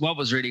what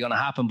was really going to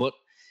happen? But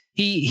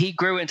he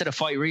grew into the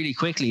fight really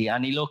quickly,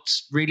 and he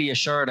looked really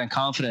assured and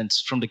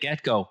confident from the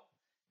get-go.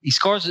 He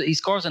scores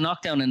a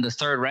knockdown in the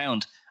third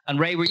round. And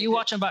Ray, were you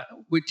watching back?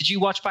 Did you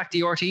watch back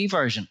the RTE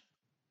version?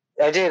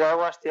 I did. I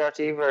watched the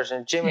RTE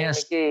version. Jimmy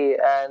McGee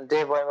and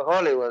Dave Boy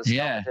McCauley was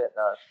commentating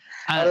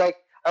on it.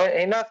 And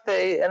he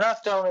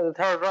knocked down in the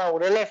third round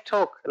with a left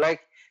hook.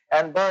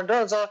 And Bernard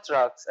Dunne's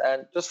orthodox.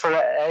 And just for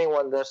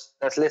anyone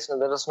that's listening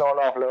that doesn't know an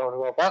awful lot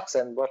about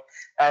boxing,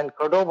 and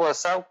Cordoba was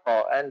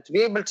southpaw, and to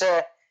be able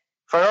to,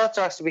 for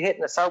orthodox to be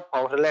hitting a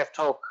southpaw with a left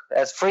hook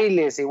as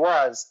freely as he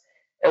was,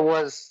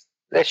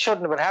 it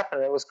shouldn't have been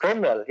happening. It was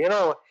criminal.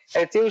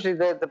 It's usually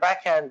the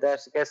backhand that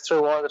gets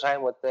through all the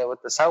time with the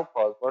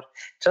southpaws, but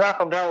to knock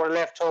him down with a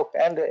left hook,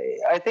 and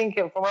I think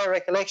from my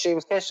recollection, he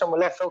was catching him with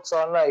left hooks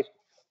all night,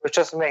 which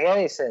doesn't make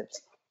any sense.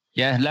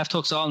 Yeah, left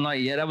hooks all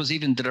night. Yeah, that was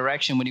even the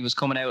direction when he was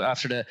coming out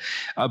after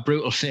a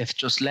brutal fifth,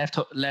 just left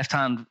hook,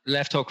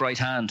 right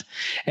hand.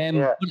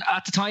 But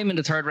at the time in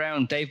the third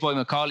round, Dave Boy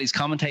McCauley's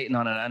commentating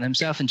on it, and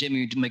himself and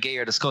Jimmy McGee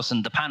are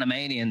discussing the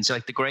Panamanians,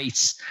 like the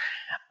greats,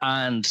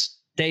 and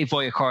Dave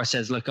Boy, of course,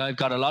 says, look, I've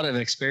got a lot of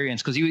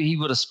experience, because he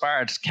would have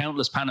sparred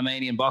countless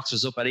Panamanian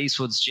boxers up at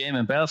Eastwood's gym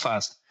in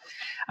Belfast.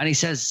 And he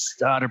says,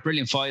 they're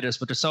brilliant fighters,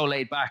 but they're so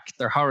laid back,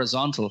 they're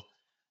horizontal.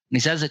 And he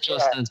says it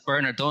just as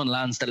Bernard Dunne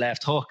lands the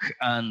left hook,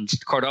 and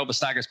Cordoba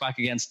staggers back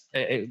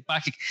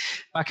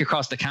back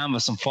across the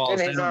canvas and falls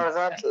down. He's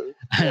horizontal.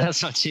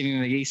 That's what Jimmy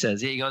McGee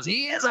says. He goes,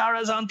 he is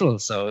horizontal.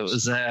 So it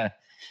was a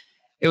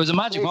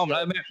magic moment.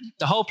 I mean,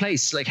 the whole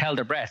place held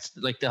their breath.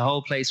 Like, the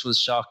whole place was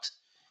shocked.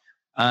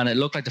 And it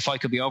looked like the fight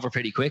could be over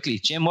pretty quickly.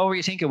 Jim, what were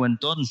you thinking when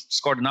Dunne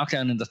scored a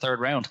knockdown in the third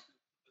round?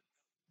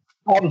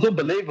 Oh, it was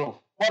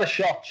unbelievable. What a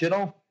shock, And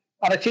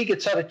I think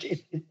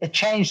it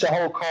changed the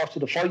whole course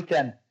of the fight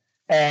then.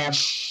 And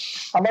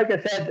like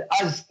I said,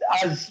 as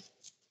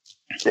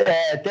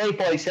Dave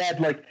Boy said,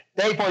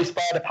 Dave Boy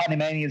sparred the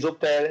Panamanians up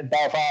there in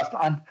Belfast.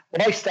 And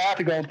when I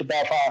started going to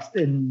Belfast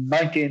in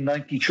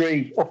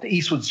 1993, up to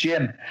Eastwood's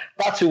gym,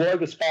 that's who I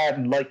was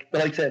sparring, like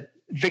I said,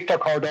 Victor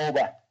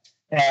Cordoba,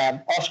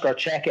 Oscar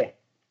Cheque,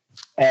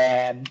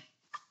 and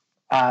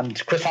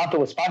Crisanto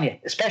España,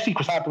 especially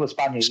Crisanto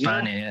España.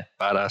 España, yeah,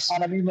 badass.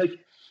 And I mean,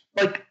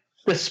 like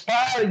the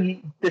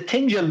sparring, the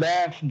things you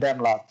learn from them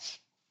lads,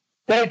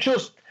 they're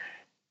just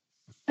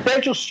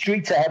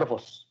streets ahead of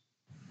us.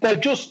 They're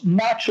just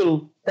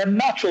natural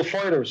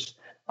fighters.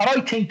 And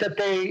I think that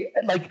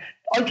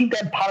I think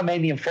them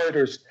Panamanian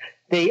fighters,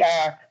 they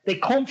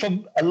come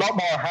from a lot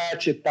more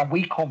hardship than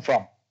we come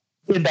from,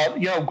 in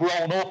that,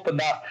 growing up and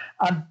that.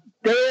 And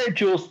they're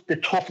just the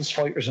toughest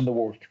fighters in the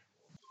world.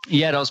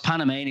 Yeah, those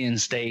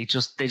Panamanians, they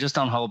just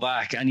don't hold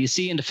back. And you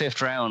see in the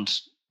fifth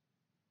round,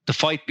 the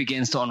fight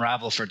begins to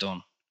unravel for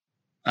Dunne.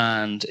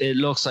 And it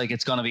looks like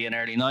it's going to be an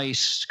early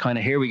night. Kind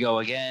of, here we go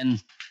again.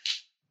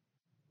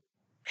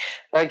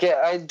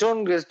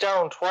 Dunne was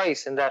down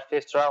twice in that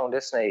fifth round,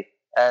 isn't he?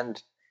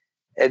 And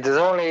there's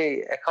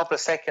only a couple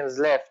of seconds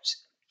left.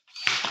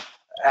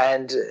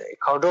 And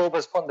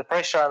Cordoba's putting the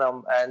pressure on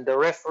him. And the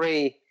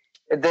referee,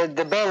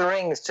 the bell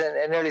rings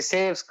and nearly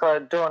saves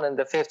Dunne in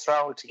the fifth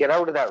round to get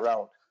out of that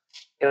round.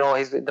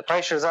 The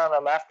pressure's on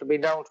him after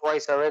being down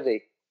twice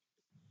already.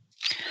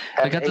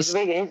 And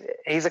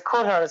he's a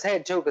cut on his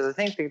head too, because I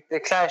think the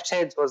clashed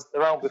heads was the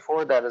round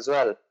before that as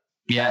well.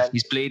 Yeah,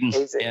 he's bleeding.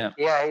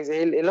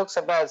 He looks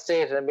in bad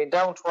state, and being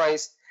down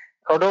twice,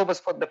 Cordoba's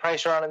putting the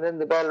pressure on, and then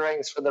the bell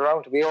rings for the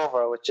round to be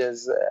over, which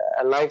is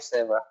a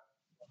lifesaver.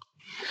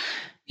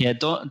 Yeah,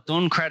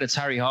 Dunne credits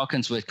Harry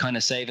Hawkins with kind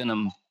of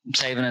saving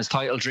his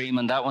title dream.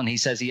 And that one, he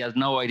says he had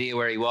no idea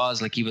where he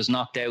was. Like, he was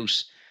knocked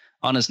out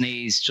on his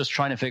knees, just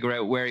trying to figure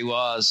out where he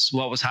was,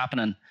 what was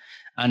happening.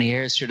 And he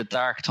hears through the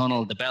dark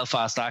tunnel the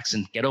Belfast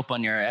accent, "Get up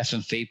on your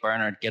effing feet,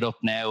 Bernard, get up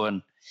now."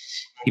 And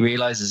he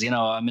realizes,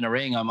 I'm in a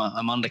ring, I'm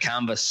on the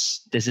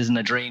canvas. This isn't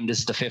a dream. This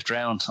is the fifth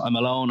round. I'm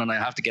alone and I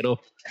have to get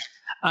up.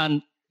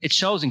 And it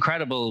shows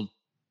incredible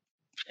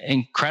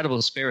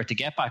spirit to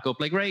get back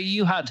up. Like, Ray,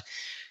 you had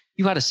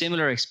a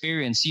similar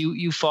experience.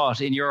 You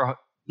fought in your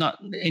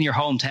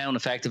hometown,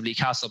 effectively,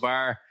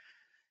 Castlebar.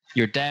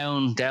 You're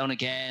down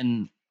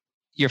again.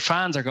 Your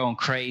fans are going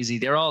crazy.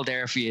 They're all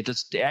there for you.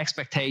 The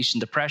expectation,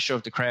 the pressure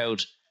of the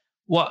crowd.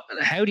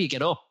 How do you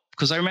get up?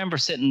 Because I remember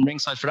sitting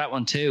ringside for that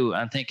one too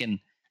and thinking,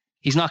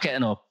 he's not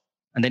getting up.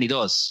 And then he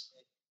does.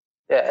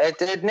 Yeah,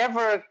 it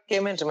never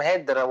came into my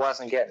head that I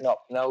wasn't getting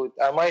up.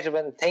 I might have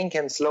been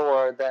thinking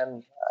slower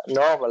than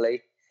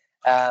normally.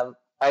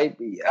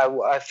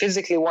 I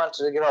physically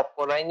wanted to get up,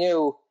 but I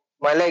knew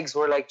my legs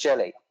were like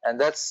jelly,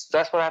 and that's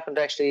what happened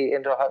actually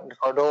in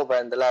Cordoba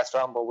in the last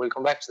round. But we'll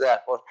come back to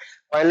that. But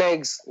my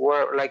legs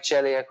were like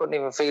jelly; I couldn't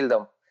even feel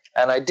them,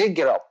 and I did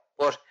get up,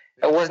 but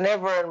it was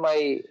never in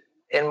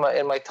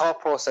my thought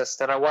process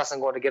that I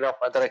wasn't going to get up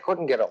or that I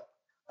couldn't get up.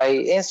 I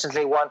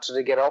instantly wanted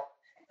to get up,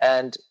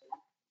 and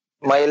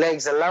my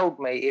legs allowed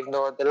me, even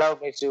though they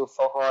allowed me to do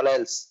fuck all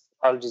else.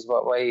 Apologies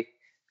about my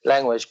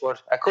language,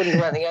 but I couldn't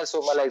do anything else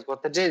with my legs.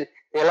 But they did;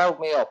 they allowed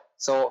me up.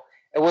 So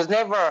it was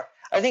never.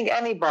 I think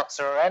any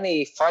boxer, or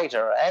any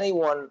fighter,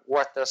 anyone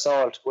worth their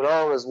salt will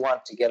always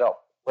want to get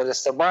up, but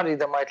it's their body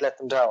that might let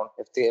them down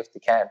if they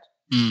can't.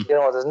 You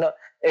know, there's no.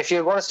 If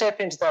you're going to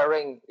step into that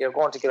ring, you're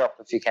going to get up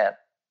if you can.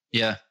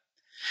 Yeah.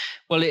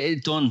 Well,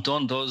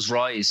 Dunne does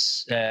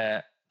rise,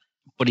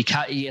 but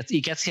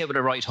he gets hit with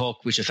a right hook,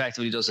 which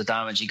effectively does the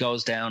damage. He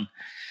goes down,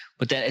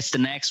 but then it's the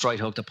next right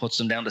hook that puts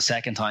him down the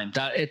second time.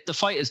 The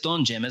fight is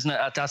done, Jim, isn't it?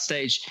 At that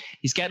stage,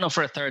 he's getting up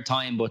for a third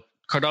time, but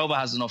Cordoba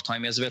has enough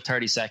time. He has about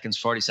 30 seconds,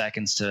 40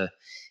 seconds to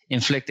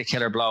inflict a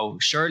killer blow.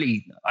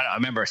 Surely, I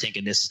remember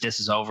thinking this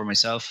is over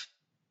myself.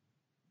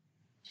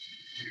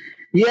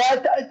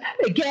 Yeah,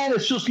 again,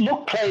 it's just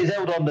luck plays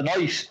out on the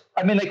night.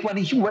 I mean, like when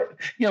he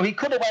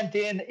could have went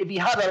in if he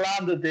had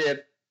landed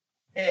the,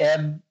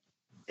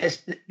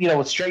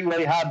 straight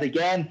right hand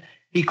again.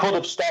 He could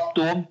have stopped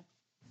Dunne,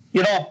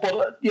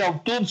 but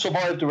Dunne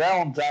survived the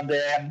round,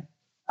 and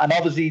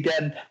obviously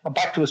then went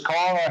back to his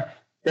corner.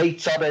 They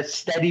sort of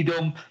steadied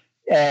him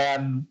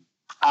and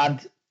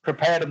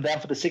prepared him then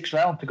for the sixth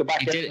round to go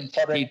back in.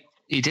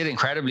 He did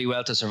incredibly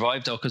well to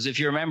survive, though, because if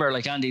you remember,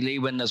 like Andy Lee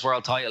winning his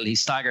world title, he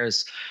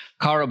staggers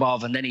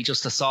Korobov and then he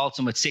just assaults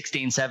him with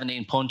 16,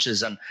 17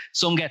 punches, and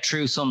some get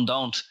through, some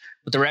don't.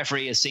 But the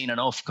referee has seen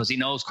enough because he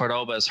knows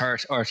Cordoba is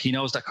hurt, or he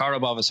knows that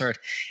Korobov is hurt.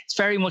 It's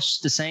very much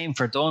the same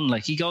for Dunne.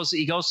 Like he goes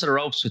to the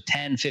ropes with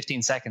 10,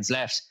 15 seconds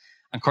left,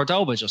 and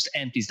Cordoba just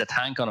empties the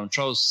tank on him,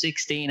 throws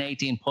 16,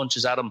 18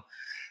 punches at him.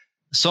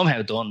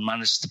 Somehow Dunne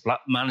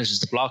manages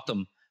to block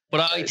them.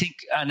 But I think,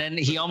 and then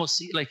he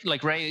almost,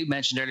 like Ray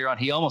mentioned earlier on,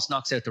 he almost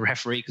knocks out the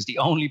referee because the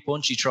only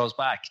punch he throws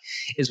back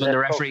is when the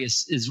referee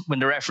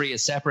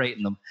is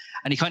separating them,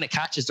 and he kind of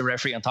catches the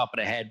referee on top of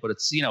the head. But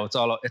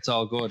it's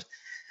all good.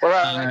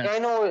 Well,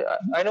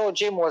 I know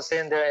Jim was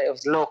saying there it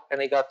was luck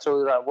and he got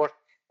through that. But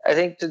I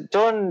think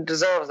Dunne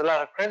deserves a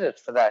lot of credit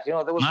for that. There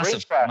was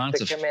Raycraft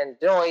that came in.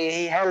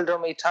 He held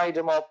him, he tied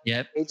him up.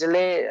 Yep. He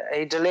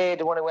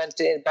delayed when he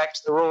went back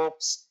to the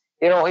ropes.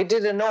 He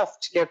did enough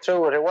to get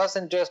through it. It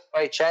wasn't just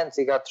by chance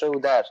he got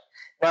through that.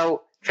 Now,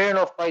 fair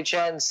enough, by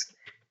chance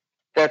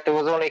that there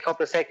was only a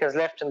couple of seconds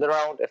left in the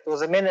round. If there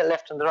was a minute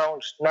left in the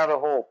round, not a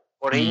hope.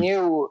 But he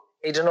knew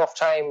he had enough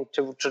time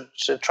to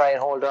try and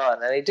hold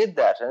on, and he did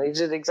that, and he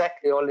did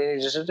exactly all he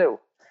needed to do.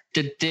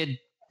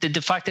 Did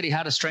the fact that he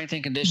had a strength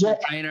and conditioning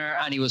trainer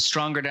and he was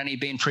stronger than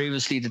he'd been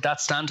previously, did that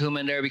stand to him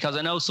in there? Because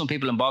I know some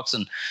people in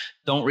boxing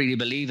don't really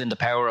believe in the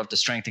power of the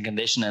strength and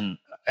conditioning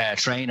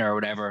trainer or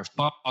whatever.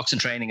 Boxing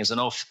training is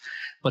enough,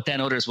 but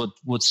then others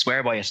would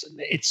swear by it.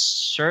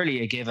 It's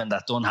surely a given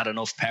that Dunne had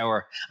enough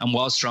power and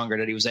was stronger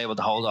that he was able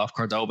to hold off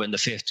Cordoba in the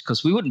fifth,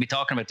 because we wouldn't be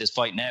talking about this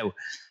fight now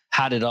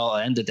had it all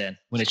ended then,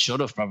 when it should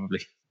have probably.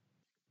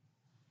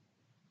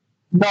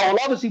 No, well,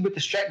 obviously with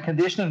the strength and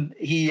conditioning,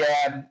 he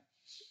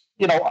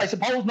I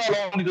suppose not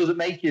only does it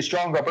make you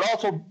stronger, but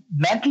also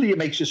mentally it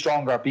makes you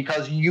stronger,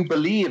 because you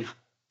believe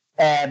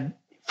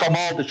from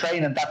all the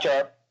training that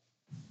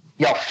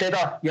you're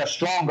fitter, you're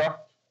stronger.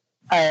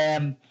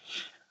 And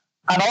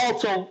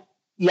also,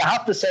 you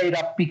have to say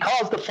that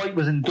because the fight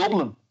was in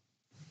Dublin,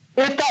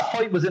 if that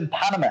fight was in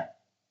Panama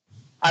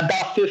and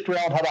that fifth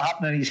round had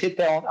happened and he's hit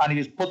down and he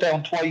was put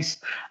down twice,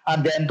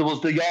 and then there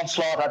was the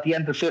onslaught at the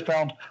end of the fifth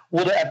round,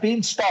 would it have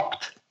been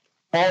stopped?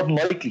 More than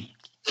likely.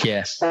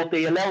 Yes. But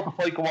they allowed the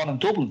fight go on in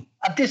Dublin.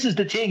 And this is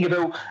the thing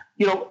about,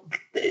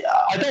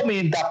 I don't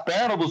mean that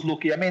Berner was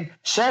lucky. I mean,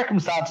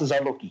 circumstances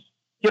are lucky.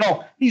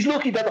 He's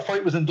lucky that the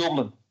fight was in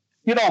Dublin.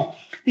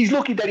 He's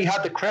lucky that he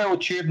had the crowd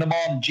cheering him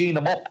on and geeing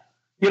him up.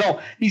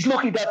 He's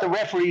lucky that the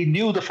referee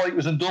knew the fight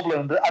was in Dublin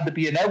and there'd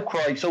be an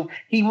outcry. So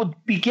he would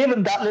be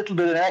given that little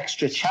bit of an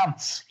extra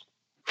chance.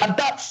 And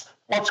that's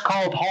what's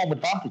called home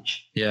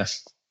advantage.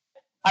 Yes.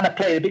 And it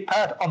played a big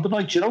part on the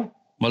night,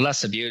 Well,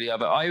 that's the beauty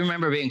of it. I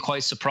remember being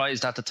quite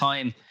surprised at the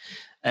time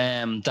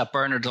that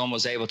Bernard Dunne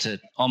was able to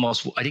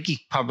I think he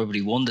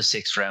probably won the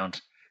sixth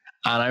round.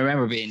 And I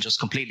remember being just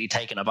completely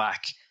taken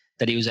aback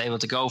that he was able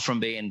to go from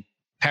being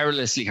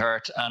perilously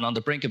hurt and on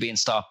the brink of being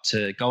stopped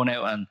to going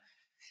out, and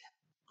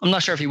I'm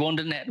not sure if he won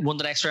the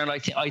next round.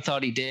 I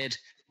thought he did,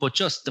 but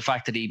just the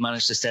fact that he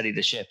managed to steady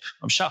the ship,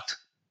 I'm shocked.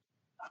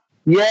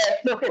 Yeah,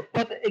 look,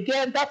 but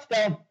again, that's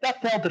down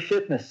to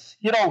fitness.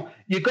 You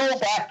go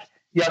back,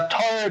 you're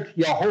tired,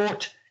 you're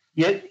hurt,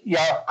 your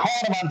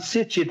cornerman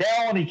sits you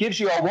down, he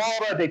gives you a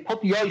water, they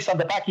put the ice on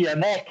the back of your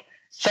neck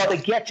so they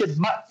get you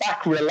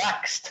back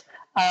relaxed,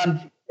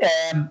 and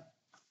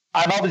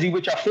obviously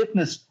with your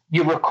fitness,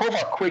 you recover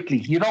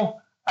quickly,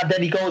 and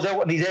then he goes out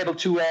and he's able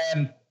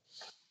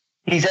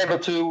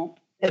to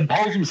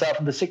impose himself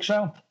in the sixth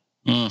round.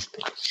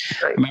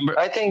 Remember,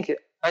 I think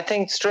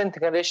strength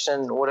and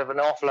conditioning would have an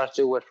awful lot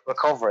to do with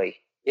recovery.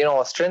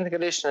 Strength and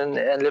conditioning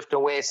and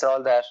lifting weights and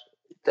all that.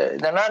 They're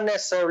not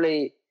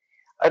necessarily.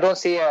 I don't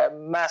see a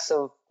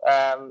massive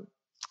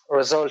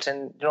result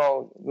in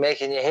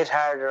making you hit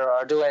harder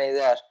or do any of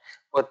that.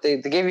 But they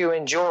give you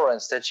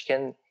endurance that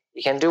you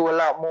can do a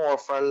lot more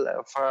for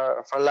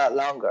a lot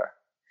longer.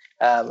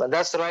 And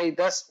that's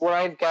what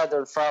I've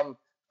gathered from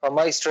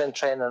my strength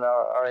training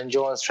or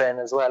endurance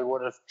training as well.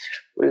 Would have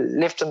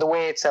lifting the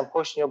weights and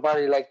pushing your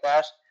body like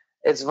that.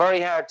 It's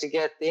very hard to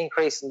get the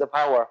increase in the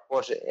power,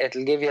 but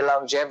it'll give you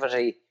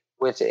longevity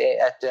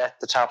at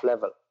the top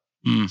level.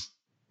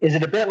 Is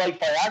it a bit like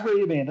Viagra,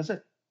 you mean, is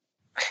it?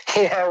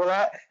 Yeah,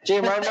 well,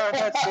 Jim, I'm not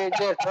at that stage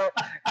yet.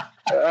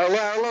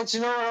 I'll let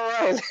you know in a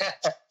while.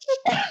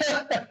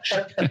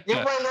 You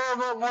might know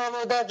more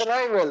about that than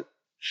I will.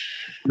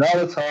 Not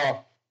at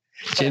all.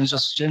 Jim's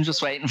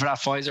just waiting for that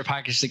Pfizer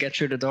package to get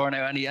through the door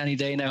now, any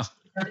day now.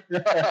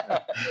 There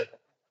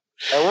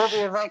will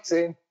be a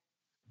vaccine.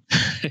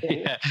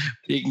 Yeah,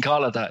 you can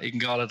call it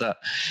that.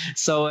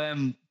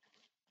 So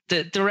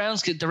the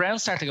rounds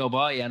start to go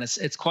by, and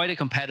it's quite a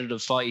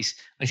competitive fight.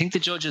 I think the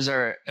judges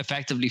are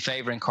effectively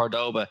favouring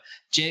Cordoba.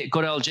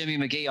 Good old Jimmy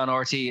McGee on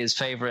RT is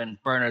favouring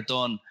Bernard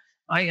Dunne.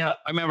 I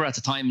remember at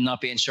the time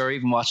not being sure,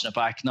 even watching it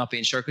back, not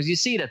being sure, because you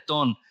see that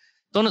Dunne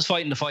is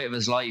fighting the fight of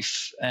his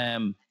life,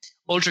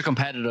 ultra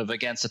competitive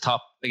against a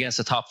top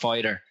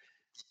fighter,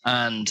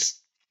 and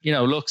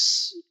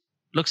looks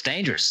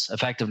dangerous.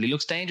 Effectively,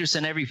 looks dangerous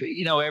in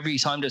every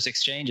time there's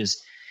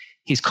exchanges.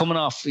 He's coming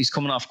off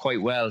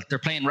quite well. They're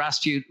playing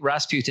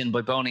Rasputin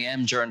by Boney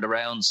M during the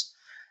rounds,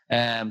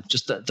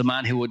 just the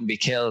man who wouldn't be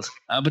killed.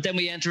 But then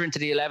we enter into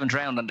the 11th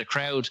round, and the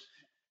crowd,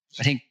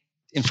 I think,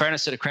 in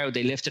fairness to the crowd,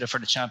 they lifted it for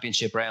the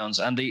championship rounds,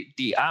 and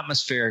the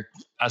atmosphere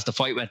as the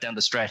fight went down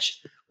the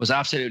stretch was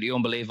absolutely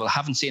unbelievable.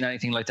 Haven't seen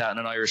anything like that in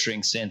an Irish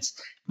ring since.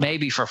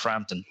 Maybe for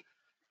Frampton,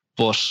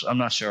 but I'm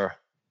not sure.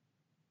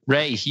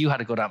 Ray, you had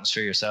a good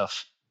atmosphere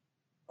yourself.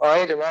 I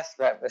had a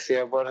massive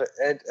atmosphere, but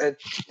it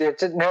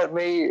didn't help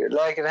me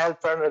like it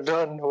helped Bernard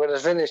Dunne when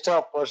it finished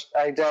up. But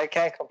I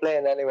can't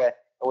complain anyway.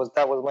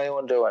 That was my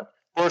own doing.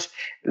 But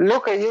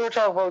look, you were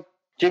talking about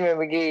Jimmy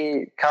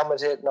McGee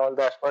commentating and all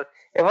that. But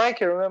if I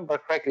can remember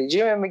correctly,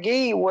 Jimmy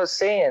McGee was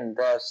saying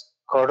that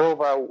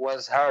Cordoba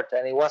was hurt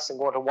and he wasn't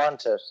going to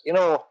want it.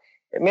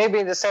 Maybe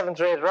in the 7th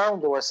or 8th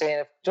round they were saying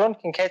if Dunne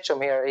can catch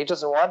him here, he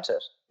doesn't want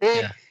it.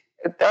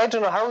 I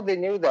don't know how they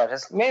knew that.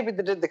 Maybe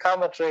they did the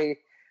commentary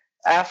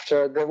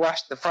after they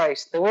watched the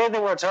fight. The way they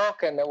were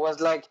talking, it was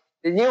like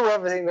they knew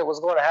everything that was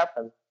going to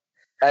happen.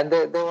 And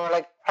they were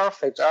like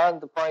perfect,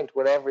 on the point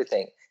with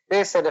everything.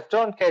 They said if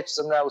Dunne catches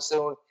him now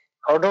soon,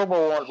 Cordoba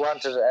won't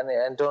want it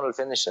and Dunne will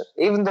finish it.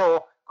 Even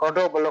though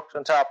Cordoba looked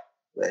on top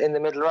in the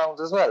middle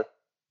rounds as well.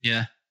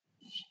 Yeah.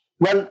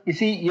 Well, you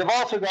see, you've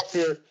also got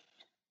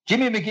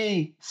Jimmy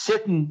McGee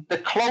sitting the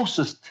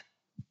closest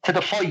to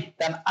the fight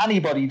than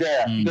anybody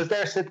there, because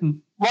they're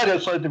sitting right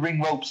outside the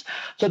ring ropes.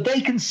 So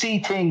they can see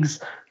things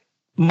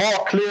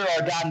more clearer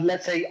than,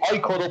 let's say, I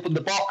could up in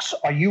the box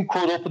or you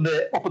could up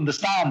in the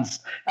stands.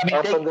 I mean,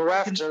 up in the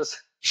rafters.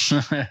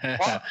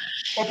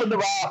 Up in the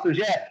rafters,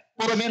 yeah.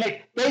 But I mean,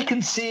 like, they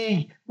can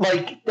see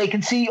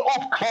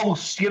up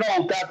close,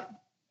 that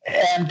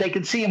they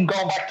can see him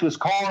going back to his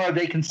corner.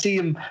 They can see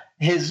him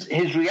his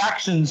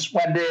reactions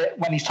when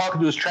he's talking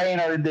to his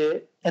trainer in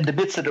the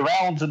bits of the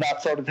rounds and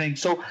that sort of thing.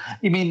 So,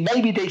 I mean,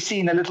 maybe they've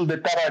seen a little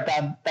bit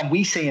better than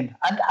we seen.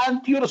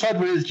 And the other side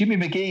of it is Jimmy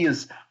McGee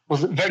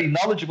was very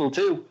knowledgeable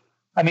too.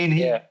 I mean,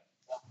 he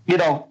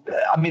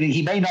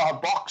may not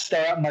have boxed or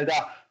anything like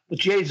that, but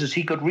Jesus,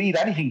 he could read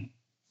anything.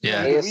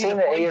 Yeah, he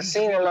has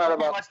seen a lot of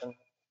boxing.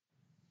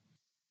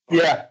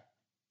 Yeah.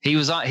 He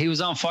was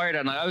on fire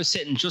that night. I was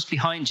sitting just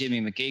behind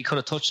Jimmy McGee, could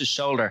have touched his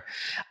shoulder.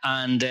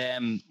 And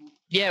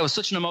it was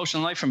such an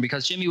emotional night for him,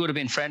 because Jimmy would have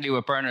been friendly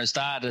with Bernard's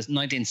dad, as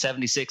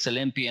 1976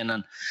 Olympian,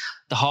 and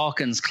the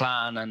Hawkins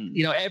clan. And,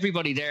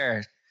 everybody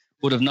there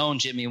would have known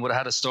Jimmy and would have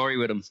had a story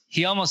with him.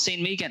 He almost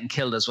seen me getting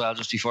killed as well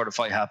just before the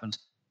fight happened.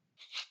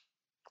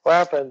 What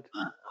happened?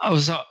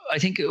 I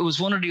think it was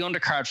one of the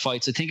undercard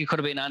fights. I think it could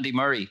have been Andy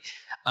Murray.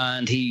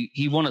 And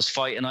he won his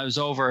fight, and I was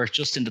over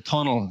just in the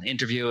tunnel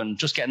interviewing,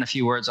 just getting a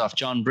few words off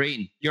John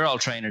Breen, your old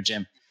trainer,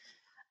 Jim.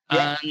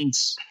 Yeah. And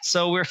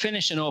so we're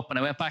finishing up, and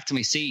I went back to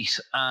my seat,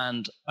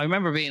 and I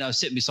remember I was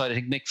sitting beside, I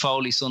think, Mick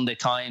Foley, Sunday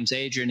Times,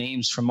 Adrian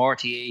Eames from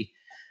RTE.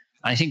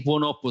 And I think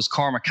one up was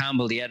Cormac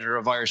Campbell, the editor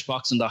of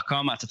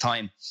IrishBoxing.com at the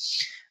time.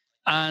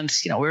 And,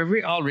 we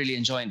were all really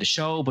enjoying the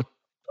show, but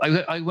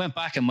I went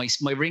back in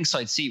my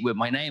ringside seat with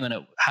my name, and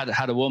it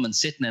had a woman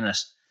sitting in it.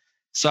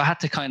 So I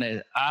had to kind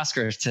of ask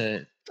her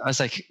I was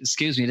like,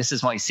 excuse me, this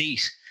is my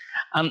seat.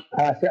 And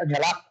sit on your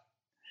lap.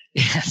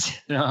 Yes.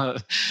 I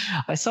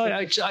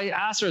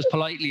asked her as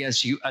politely as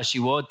she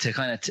would to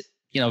kind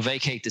of,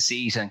 vacate the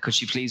seat, and could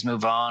she please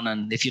move on?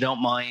 And if you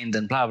don't mind,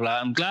 and blah, blah.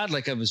 I'm glad,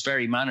 I was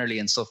very mannerly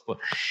and stuff, but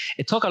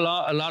it took a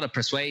lot of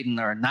persuading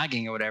or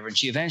nagging or whatever. And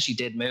she eventually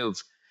did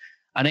move.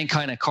 And then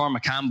kind of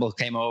Cormac Campbell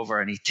came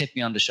over and he tipped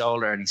me on the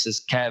shoulder and he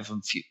says, Kev,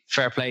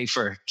 fair play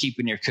for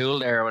keeping your cool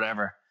there or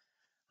whatever.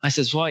 I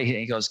says, why?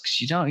 He goes,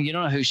 'cause you don't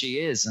know who she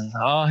is. And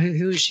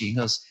who is she? He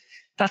goes,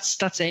 that's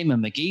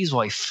Eamon McGee's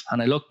wife.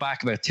 And I look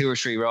back about 2 or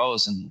 3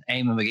 rows and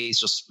Eamon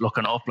McGee's just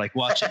looking up, like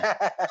watching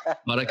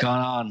what had gone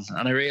on.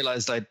 And I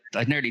realised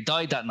I'd nearly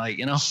died that night,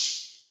 you know?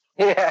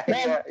 Yeah.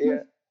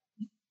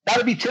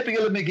 That'd be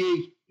typical of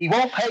McGee. He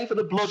won't pay for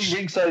the bloody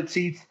ringside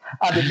seats.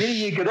 And the minute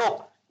you get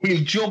up,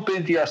 he'll jump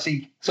into your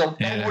seat. So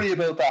don't worry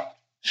about that.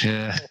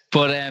 Yeah,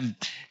 but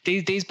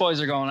these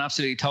boys are going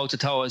absolutely toe to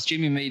toe, as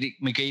Jimmy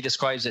McGee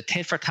describes it,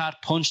 tit for tat,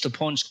 punch to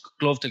punch,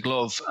 glove to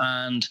glove.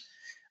 And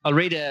I'll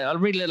read a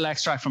little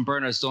extract from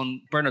Bernard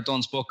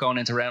Dunne's book going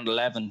into round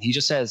 11. He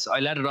just says, "I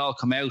let it all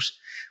come out.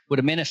 With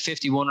a minute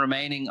 51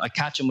 remaining, I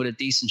catch him with a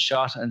decent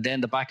shot, and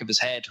then the back of his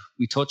head.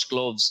 We touch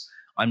gloves.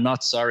 I'm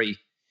not sorry.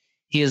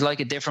 He is like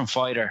a different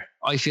fighter.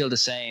 I feel the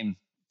same.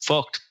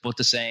 Fucked, but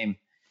the same.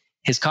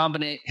 His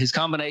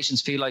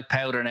combinations feel like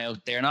powder now.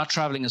 They are not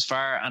travelling as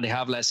far and they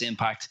have less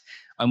impact.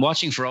 I'm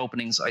watching for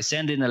openings. I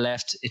send in a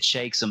left. It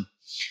shakes him.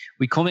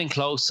 We come in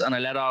close and I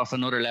let off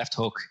another left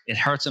hook. It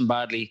hurts him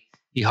badly.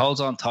 He holds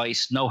on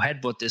tight. No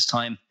headbutt this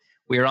time.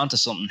 We are onto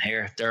something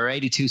here. There are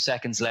 82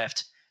 seconds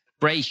left.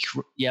 Break,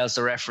 yells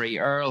the referee.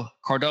 Earl,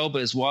 Cordoba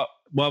is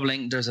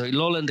wobbling. There's a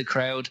lull in the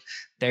crowd.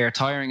 They are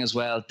tiring as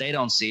well. They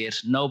don't see it.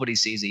 Nobody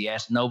sees it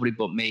yet. Nobody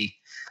but me.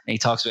 And he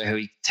talks about how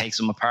he takes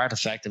them apart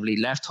effectively.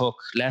 Left hook,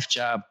 left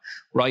jab,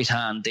 right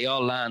hand. They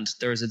all land.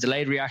 There is a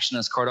delayed reaction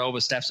as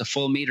Cordoba steps a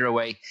full metre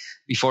away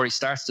before he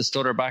starts to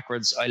stutter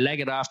backwards. I leg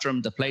it after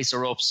him. The place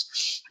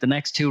erupts. The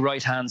next 2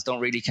 right hands don't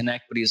really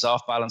connect, but he's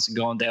off balance and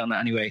going down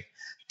anyway.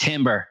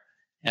 Timber.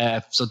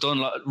 So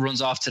Dunne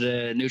runs off to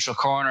the neutral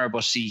corner,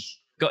 but he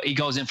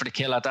goes in for the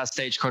kill at that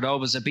stage.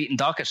 Cordoba's a beaten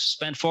docket,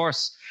 spent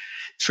force,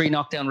 3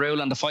 knockdown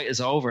rule, and the fight is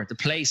over. The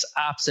place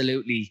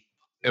absolutely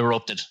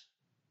erupted.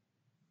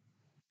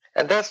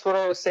 And that's what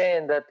I was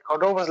saying, that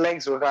Cordoba's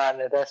legs were gone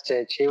at that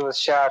stage. He was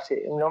shot.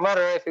 No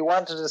matter if he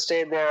wanted to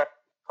stay there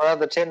for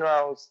another 10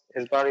 rounds,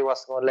 his body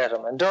wasn't going to let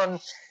him. And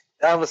Dunne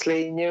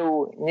obviously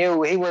knew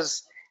he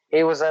was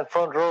in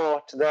front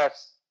row to that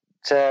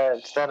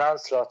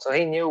onslaught. So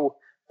he knew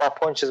what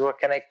punches were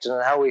connected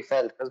and how he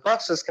felt. Because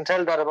boxers can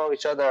tell that about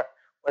each other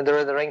when they're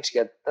in the ring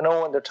together. They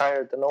know when they're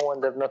tired. They know when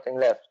they've nothing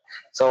left.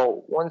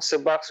 So once a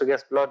boxer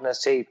gets blood in his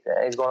teeth,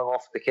 he's going to go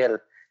for the kill.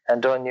 And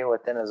Dunne knew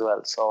it then as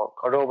well. So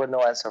Cordoba had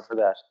no answer for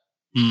that.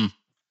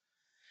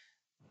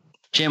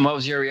 Jim, what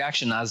was your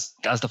reaction as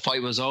the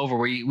fight was over?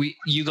 Were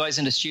you guys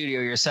in the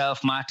studio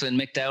yourself, Macklin,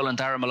 Mick Dowell,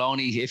 Darren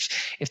Maloney?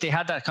 If they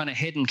had that kind of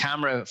hidden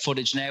camera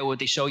footage now, would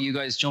they show you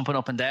guys jumping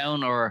up and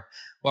down, or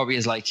what were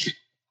you like?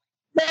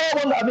 No,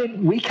 well, I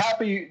mean, we can't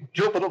be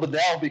jumping up and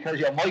down because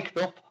you're mic'd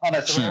up, and I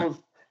suppose,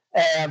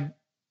 and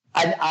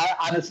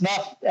it's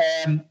not.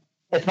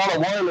 It's not a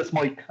wireless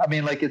mic. I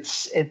mean, like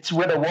it's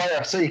with a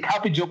wire, so you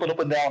can't be jumping up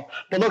and down.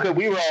 But look,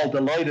 we were all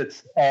delighted,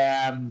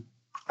 and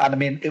I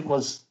mean, it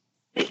was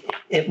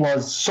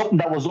something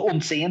that was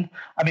unseen.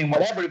 I mean,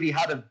 whatever if he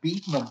had have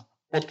beaten him,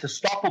 but to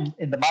stop him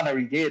in the manner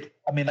he did,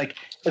 I mean, like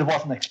it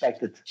wasn't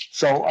expected.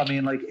 So I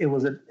mean, like it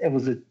was a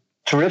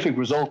terrific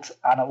result,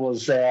 and it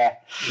was a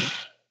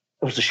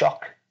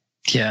shock.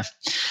 Yeah.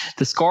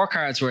 The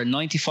scorecards were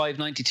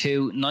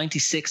 95-92,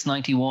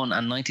 96-91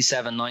 and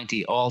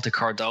 97-90 all to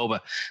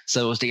Cordoba.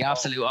 So it was the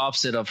absolute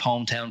opposite of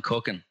hometown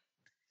cooking.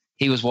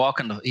 He was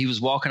walking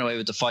away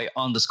with the fight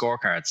on the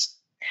scorecards.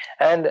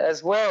 And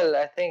as well,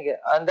 I think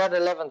on that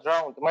 11th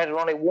round, there might have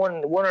only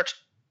one or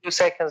 2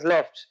 seconds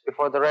left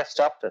before the ref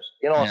stopped it.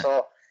 You know,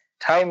 So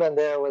timing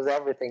there was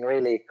everything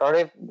really. Or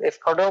if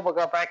Cordoba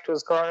got back to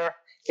his corner,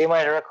 he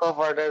might have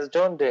recovered as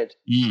Dunne did.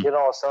 You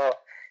know, so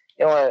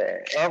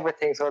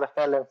everything sort of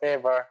fell in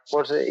favour.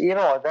 But,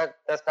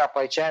 that's not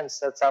by chance.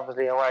 That's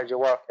obviously how hard you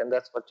work, and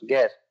that's what you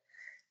get.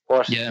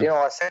 But,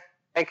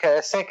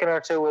 a second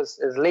or two is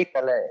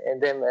lethal in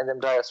them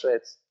dire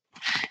straits.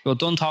 Well,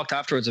 Dunne talked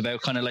afterwards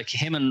about kind of like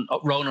him and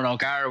Ronan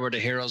O'Gara were the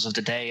heroes of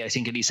the day, I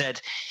think. And he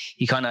said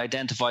he kind of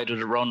identified with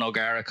Ronan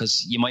O'Gara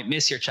because you might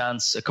miss your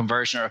chance, a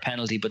conversion or a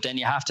penalty, but then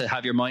you have to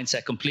have your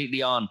mindset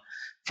completely on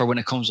for when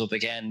it comes up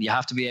again. You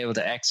have to be able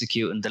to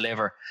execute and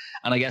deliver.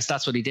 And I guess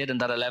that's what he did in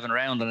that 11th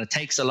round. And it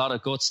takes a lot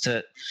of guts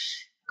to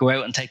go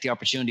out and take the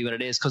opportunity when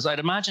it is. Because I'd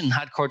imagine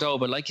had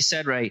Cordoba, like you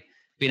said, Ray,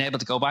 been able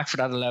to go back for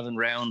that 11th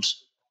round,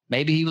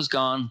 maybe he was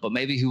gone, but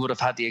maybe he would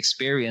have had the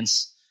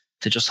experience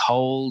to just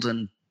hold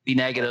and be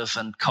negative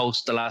and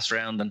coast the last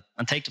round and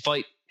take the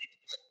fight.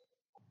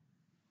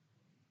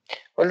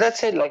 Well,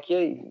 that's it. Like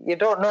you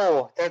don't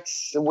know.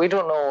 We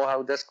don't know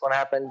how this going to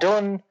happen.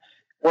 Dunne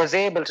was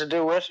able to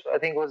do it. I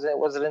think was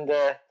it in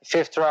the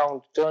 5th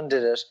round? Dunne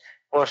did it,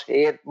 but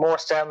he had more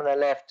stamina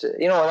left.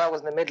 That was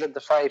in the middle of the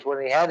fight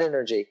when he had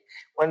energy.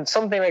 When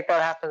something like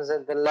that happens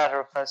at the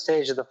latter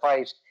stage of the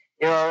fight,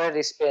 you're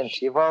already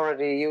spent. You've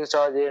already used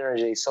all the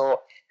energy, so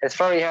it's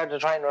very hard to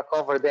try and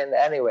recover then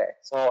anyway.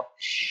 So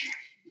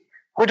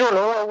we don't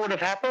know what would have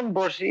happened,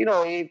 but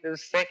the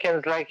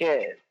seconds, like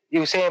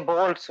Usain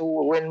Bolt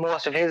will win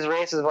most of his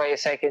races by a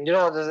second.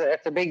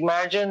 It's a big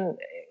margin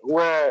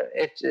where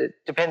it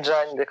depends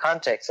on the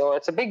context. So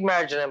it's a big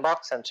margin in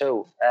boxing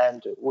too,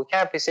 and we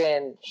can't be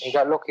saying he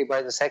got lucky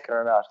by the second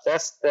or not.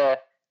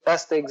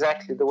 That's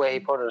exactly the way he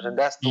put it, and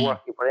that's the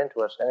work he put into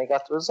it, and he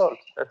got the result.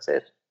 That's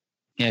it.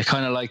 Yeah,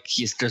 kind of like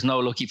there's no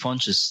lucky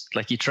punches.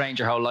 Like you trained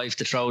your whole life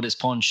to throw this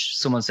punch.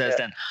 Someone says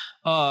then,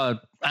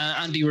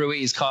 Andy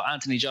Ruiz caught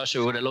Anthony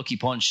Joshua with a lucky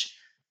punch.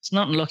 There's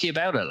nothing lucky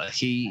about it. Like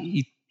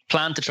he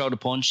planned to throw the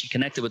punch. He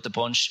connected with the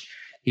punch.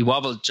 He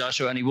wobbled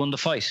Joshua and he won the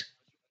fight.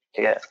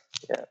 Yeah.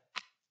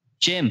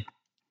 Jim,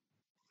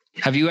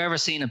 have you ever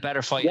seen a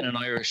better fight in an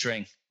Irish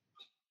ring?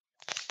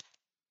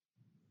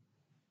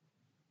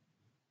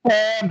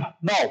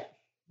 No.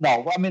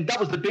 I mean, that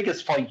was the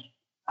biggest fight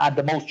and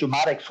the most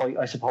dramatic fight,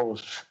 I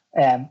suppose.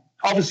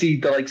 Obviously,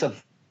 the likes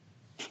of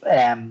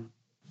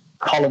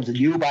Collins and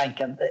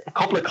Eubank and a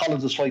couple of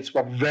Collins' fights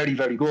were very,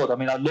 very good. I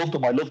mean, I loved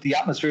them. I loved the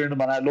atmosphere in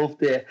them, and I loved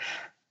the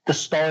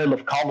style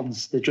of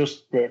Collins.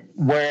 They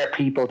wear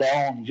people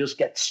down. You just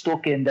get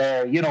stuck in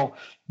there.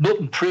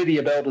 Nothing pretty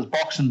about his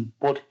boxing,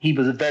 but he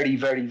was very,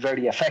 very,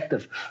 very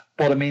effective.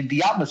 But I mean,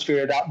 the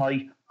atmosphere that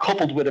night,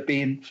 coupled with it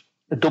being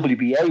a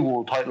WBA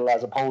world title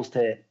as opposed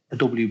to the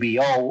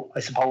WBO, I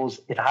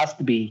suppose it has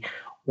to be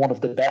one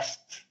of the best,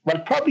 well,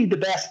 probably the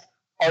best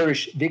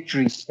Irish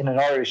victories in an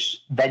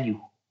Irish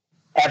venue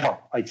ever,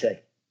 I'd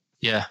say.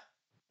 Yeah,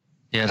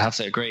 I'd have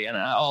to agree. And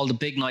all the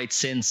big nights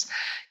since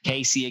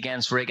Casey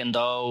against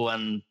Rigondeaux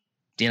and,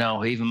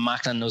 even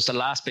Macklin was the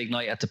last big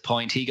night at the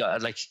point. He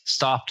got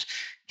stopped.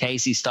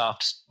 Casey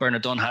stopped.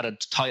 Bernard Dunne had a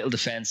title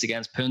defense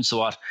against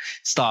Punsawat,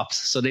 stopped.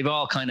 So they've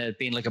all kind of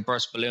been like a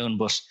burst balloon,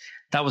 but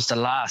that was the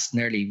last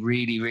nearly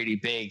really, really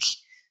big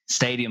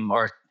stadium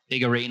or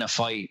big arena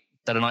fight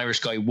that an Irish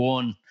guy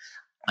won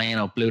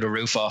and, blew the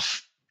roof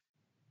off.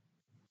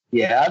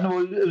 Yeah, I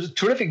know it was a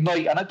terrific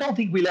night, and I don't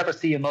think we'll ever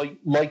see a night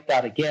like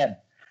that again.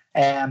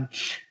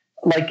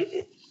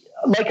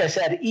 Like I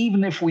said,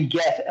 even if we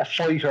get a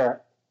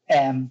fighter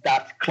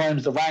that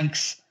climbs the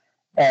ranks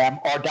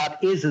or that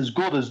is as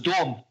good as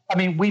Dunne, I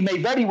mean, we may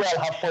very well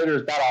have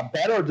fighters that are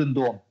better than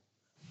Dunne,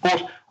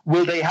 but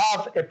will they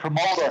have a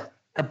promoter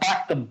to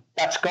back them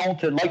that's going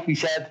to, like we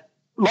said,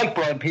 like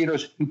Brian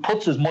Peters, who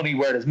puts his money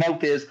where his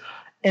mouth is,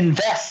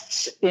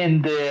 invests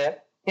in the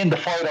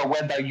fighter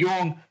when they're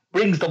young,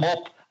 brings them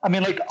up. I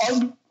mean,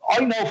 I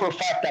know for a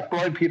fact that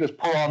Brian Peters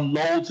put on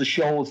loads of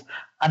shows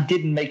and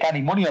didn't make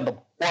any money on them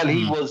while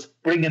he was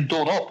bringing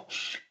Dunne up.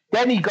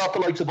 Then he got the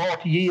likes of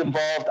RTE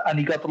involved, and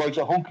he got the likes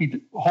of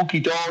Hunky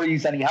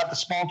Dory's, and he had the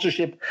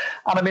sponsorship.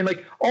 And I mean,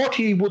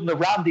 RTE wouldn't have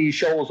ran these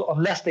shows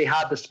unless they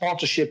had the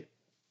sponsorship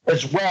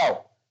as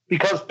well,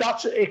 because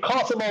it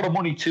costs a lot of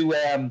money to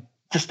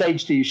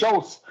stage these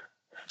shows.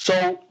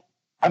 So,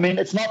 I mean,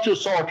 it's not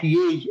just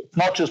RTE, it's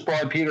not just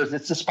Brian Peters,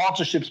 it's the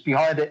sponsorships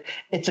behind it.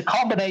 It's a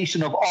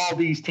combination of all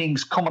these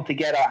things coming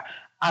together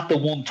at the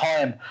one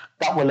time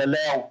that will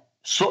allow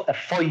a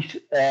fight,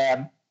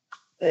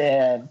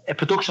 a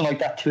production like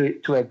that to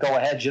go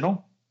ahead,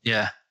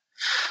 Yeah.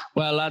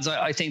 Well, lads,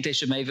 I think they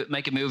should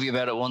make a movie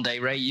about it one day.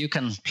 Ray, you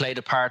can play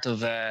the part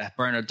of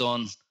Bernard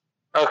Dunne.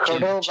 Or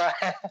Cordoba.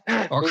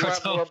 Or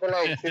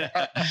Cordoba.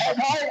 I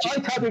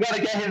thought we got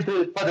to get him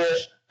for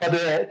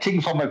the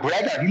thing from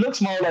McGregor. He looks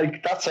more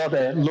like that sort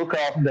of look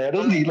off there,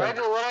 doesn't he? What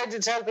I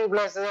did tell people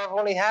is that I have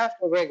only half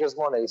McGregor's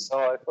money,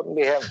 so it couldn't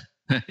be him.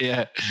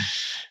 Yeah.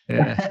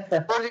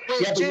 But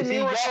Jim,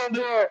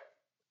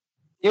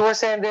 you were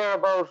saying there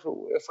about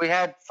if we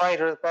had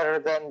fighters better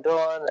than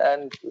Dunne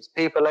and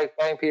people like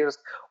Brian Peters.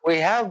 We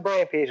have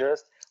Brian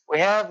Peters. We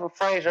have a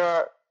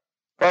fighter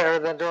better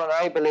than Dunne,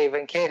 I believe,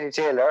 in Katie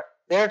Taylor.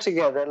 They're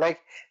together.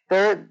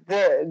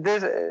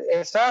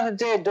 It's not a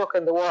dead duck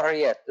in the water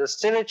yet. There's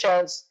still a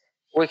chance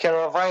we can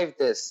revive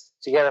this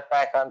to get it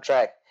back on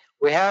track.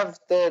 We have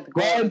the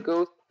Golden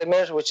Goose,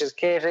 which is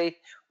Katie.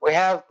 We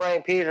have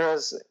Brian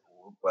Peters.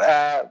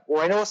 I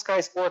know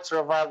Sky Sports are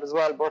involved as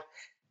well, but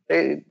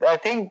I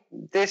think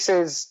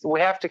we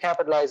have to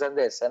capitalise on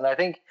this. And I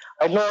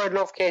know I'd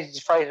love Katie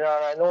to fight in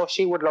Ireland. I know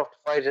she would love to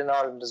fight in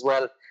Ireland as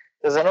well.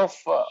 There's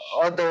enough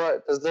of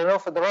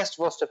the rest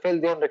of us to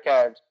fill the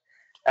undercard,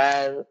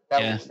 and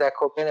that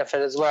could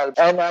benefit as well.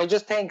 And I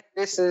just think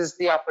this is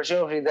the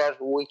opportunity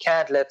that we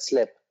can't let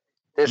slip.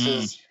 This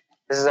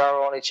is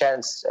our only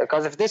chance,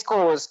 because if this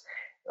goes,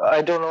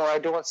 I don't know. I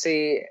don't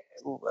see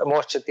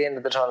much at the end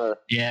of the tunnel.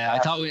 Yeah, I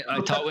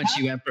thought when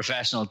she went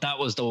professional, that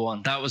was the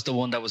one. That was the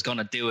one that was going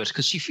to do it,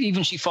 because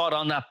she fought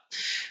on that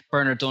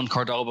Bernard Dunne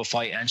Cordoba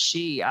fight, and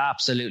she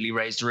absolutely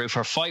raised the roof.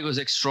 Her fight was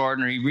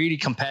extraordinary, really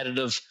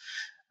competitive,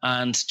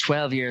 and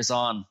 12 years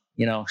on,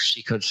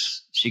 she could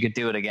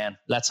do it again.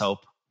 Let's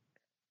hope.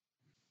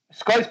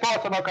 Sky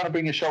Sports are not going to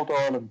bring a show to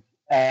Ireland.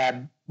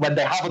 When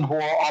they haven't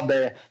her on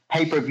the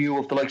pay-per-view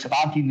of the likes of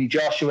Anthony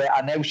Joshua,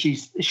 and now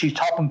she's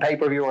topping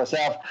pay-per-view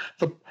herself.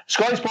 So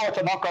Sky Sports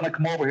are not going to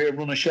come over here and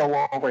run a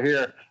show over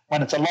here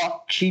when it's a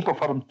lot cheaper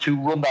for them to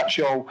run that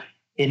show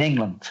in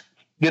England.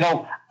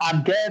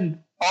 And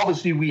then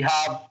obviously we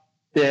have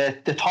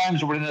the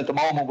times we're in at the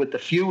moment with the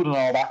feud and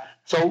all that.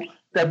 So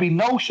there'll be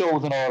no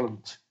shows in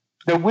Ireland.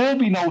 There will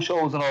be no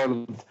shows in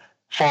Ireland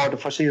for the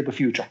foreseeable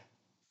future.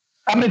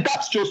 I mean,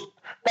 that's just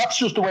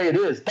the way it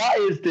is.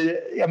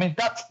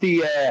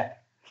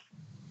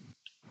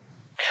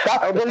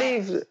 I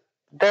believe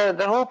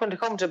they're hoping to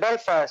come to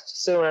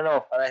Belfast soon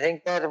enough, and I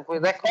think that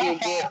could be a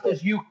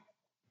game.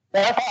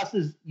 Belfast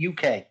is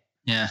UK.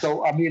 Yeah.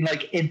 So, I mean,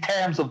 like, in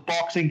terms of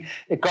boxing,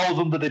 it goes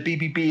under the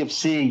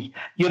BBBFC.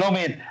 You know what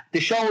I mean?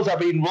 The shows are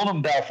being run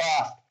in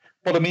Belfast,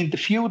 but I mean, the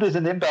feud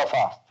isn't in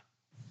Belfast.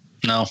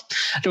 No.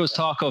 There was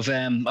talk of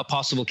a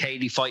possible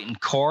Katie fight in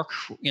Cork,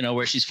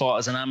 where she's fought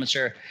as an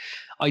amateur.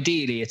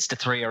 Ideally, it's the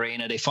 3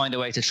 Arena. They find a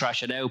way to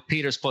trash it out.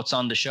 Peters puts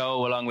on the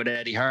show along with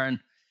Eddie Hearn.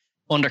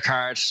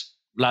 Undercard,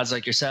 lads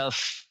like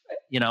yourself,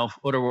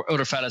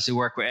 other fellas who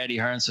work with Eddie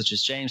Hearn, such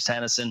as James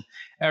Tennyson,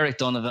 Eric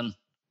Donovan.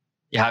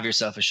 You have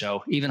yourself a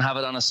show. Even have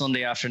it on a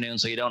Sunday afternoon,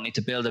 so you don't need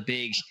to build a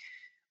big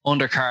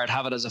undercard.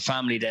 Have it as a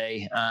family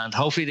day, and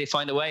hopefully they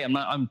find a way.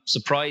 I'm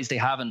surprised they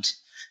haven't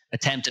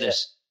attempted it,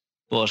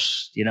 but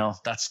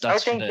that's. I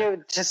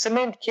think to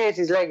cement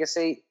Katie's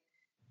legacy,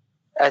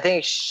 I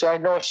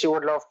know she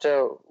would love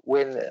to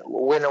win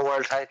a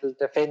world title,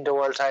 defend a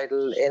world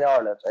title in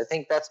Ireland. I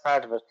think that's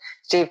part of it.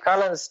 Steve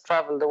Collins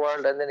travelled the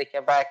world, and then he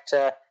came back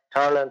to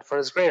Ireland for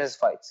his greatest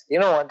fights.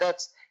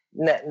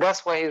 And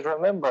that's why he's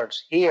remembered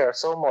here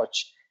so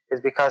much,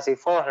 is because he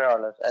fought in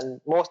Ireland, and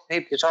most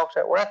people you talk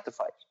to were at the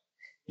fight.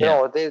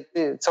 So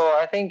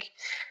I think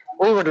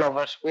we would love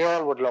it. We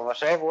all would love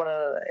it. Everyone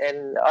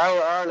in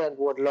Ireland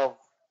would love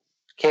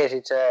Katie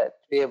to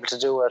be able to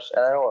do it,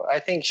 and I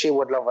think she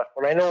would love it.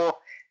 But I know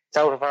it's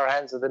out of our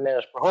hands at the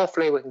minute. But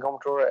hopefully we can come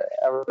to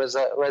a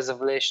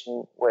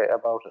resolution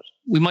about it.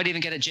 We might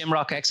even get a Jim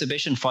Rock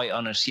exhibition fight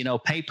on it.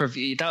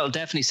 Pay-per-view. That'll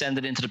definitely send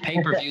it into the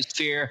pay-per-view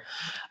sphere.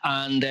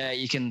 And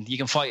you can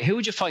fight. Who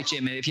would you fight,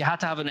 Jim, if you had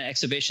to have an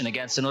exhibition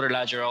against another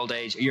lad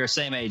your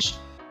same age,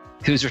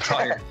 who's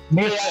retired?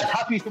 Me, I'd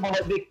happy someone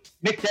like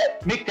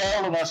Mick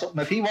Dowling or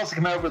something. If he wants to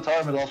come out of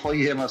retirement, I'll fight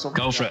him or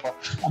something. Go for it.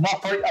 I'm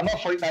not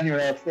fighting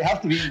anyone else. They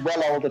have to be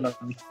well older than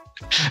me.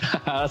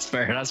 That's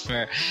fair.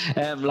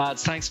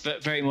 Lads, thanks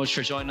very much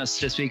for joining us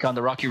this week on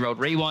the Rocky Road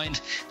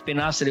Rewind. It's been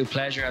an absolute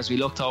pleasure as we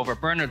looked over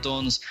Bernard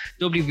Dunne's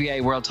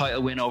WBA world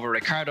title win over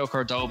Ricardo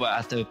Cordoba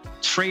at the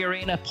 3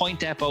 Arena, Point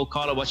Depot,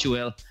 call it what you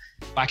will,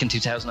 back in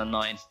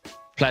 2009.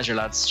 Pleasure,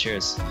 lads.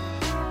 Cheers.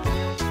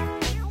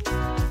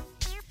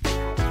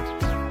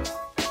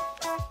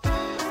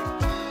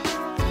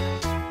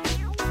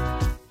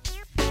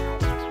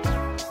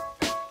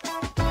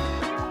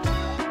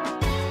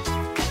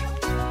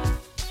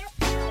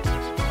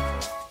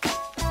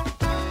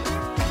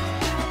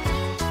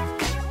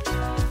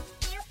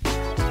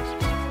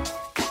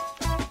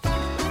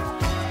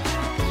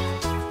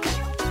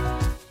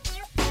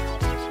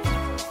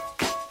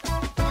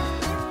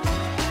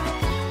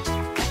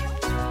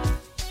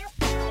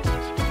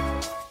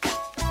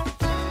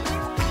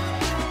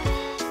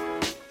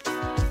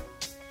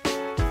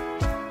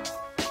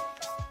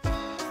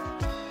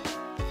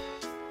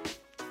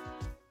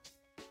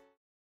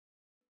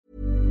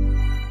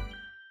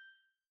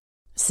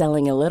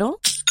 Selling a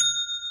little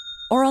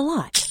or a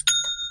lot?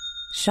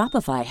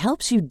 Shopify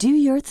helps you do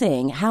your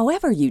thing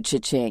however you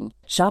cha-ching.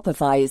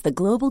 Shopify is the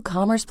global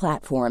commerce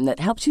platform that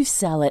helps you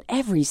sell at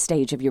every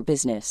stage of your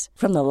business.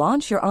 From the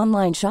launch your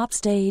online shop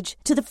stage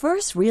to the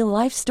first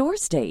real-life store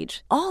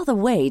stage, all the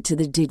way to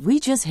the did we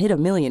just hit a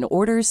million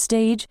orders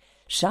stage.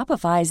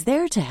 Shopify is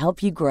there to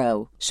help you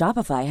grow.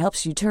 Shopify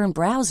helps you turn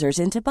browsers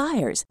into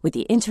buyers with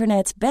the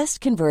internet's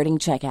best converting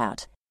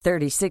checkout.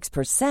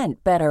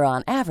 36% better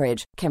on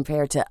average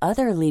compared to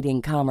other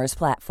leading commerce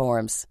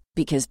platforms.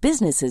 Because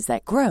businesses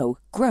that grow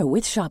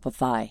with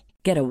Shopify.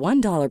 Get a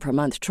 $1 per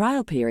month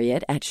trial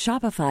period at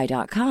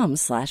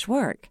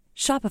shopify.com/work.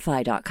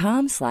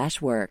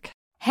 Shopify.com/work.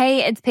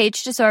 Hey, it's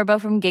Paige DeSorbo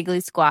from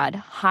Giggly Squad.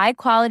 High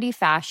quality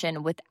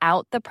fashion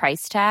without the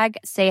price tag.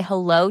 Say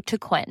hello to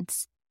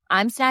Quince.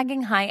 I'm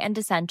snagging high-end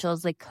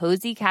essentials like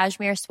cozy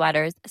cashmere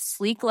sweaters,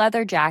 sleek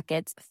leather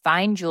jackets,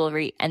 fine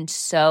jewelry, and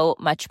so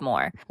much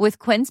more. With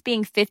Quince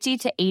being 50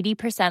 to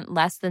 80%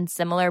 less than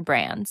similar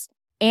brands.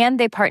 And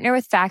they partner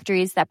with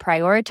factories that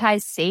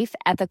prioritize safe,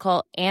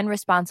 ethical, and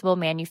responsible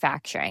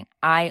manufacturing.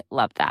 I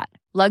love that.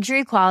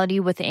 Luxury quality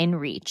within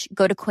reach.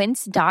 Go to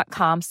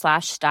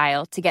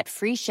quince.com/style to get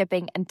free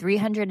shipping and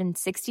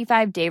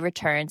 365-day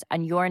returns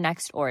on your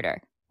next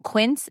order.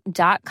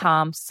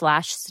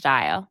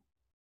 Quince.com/style.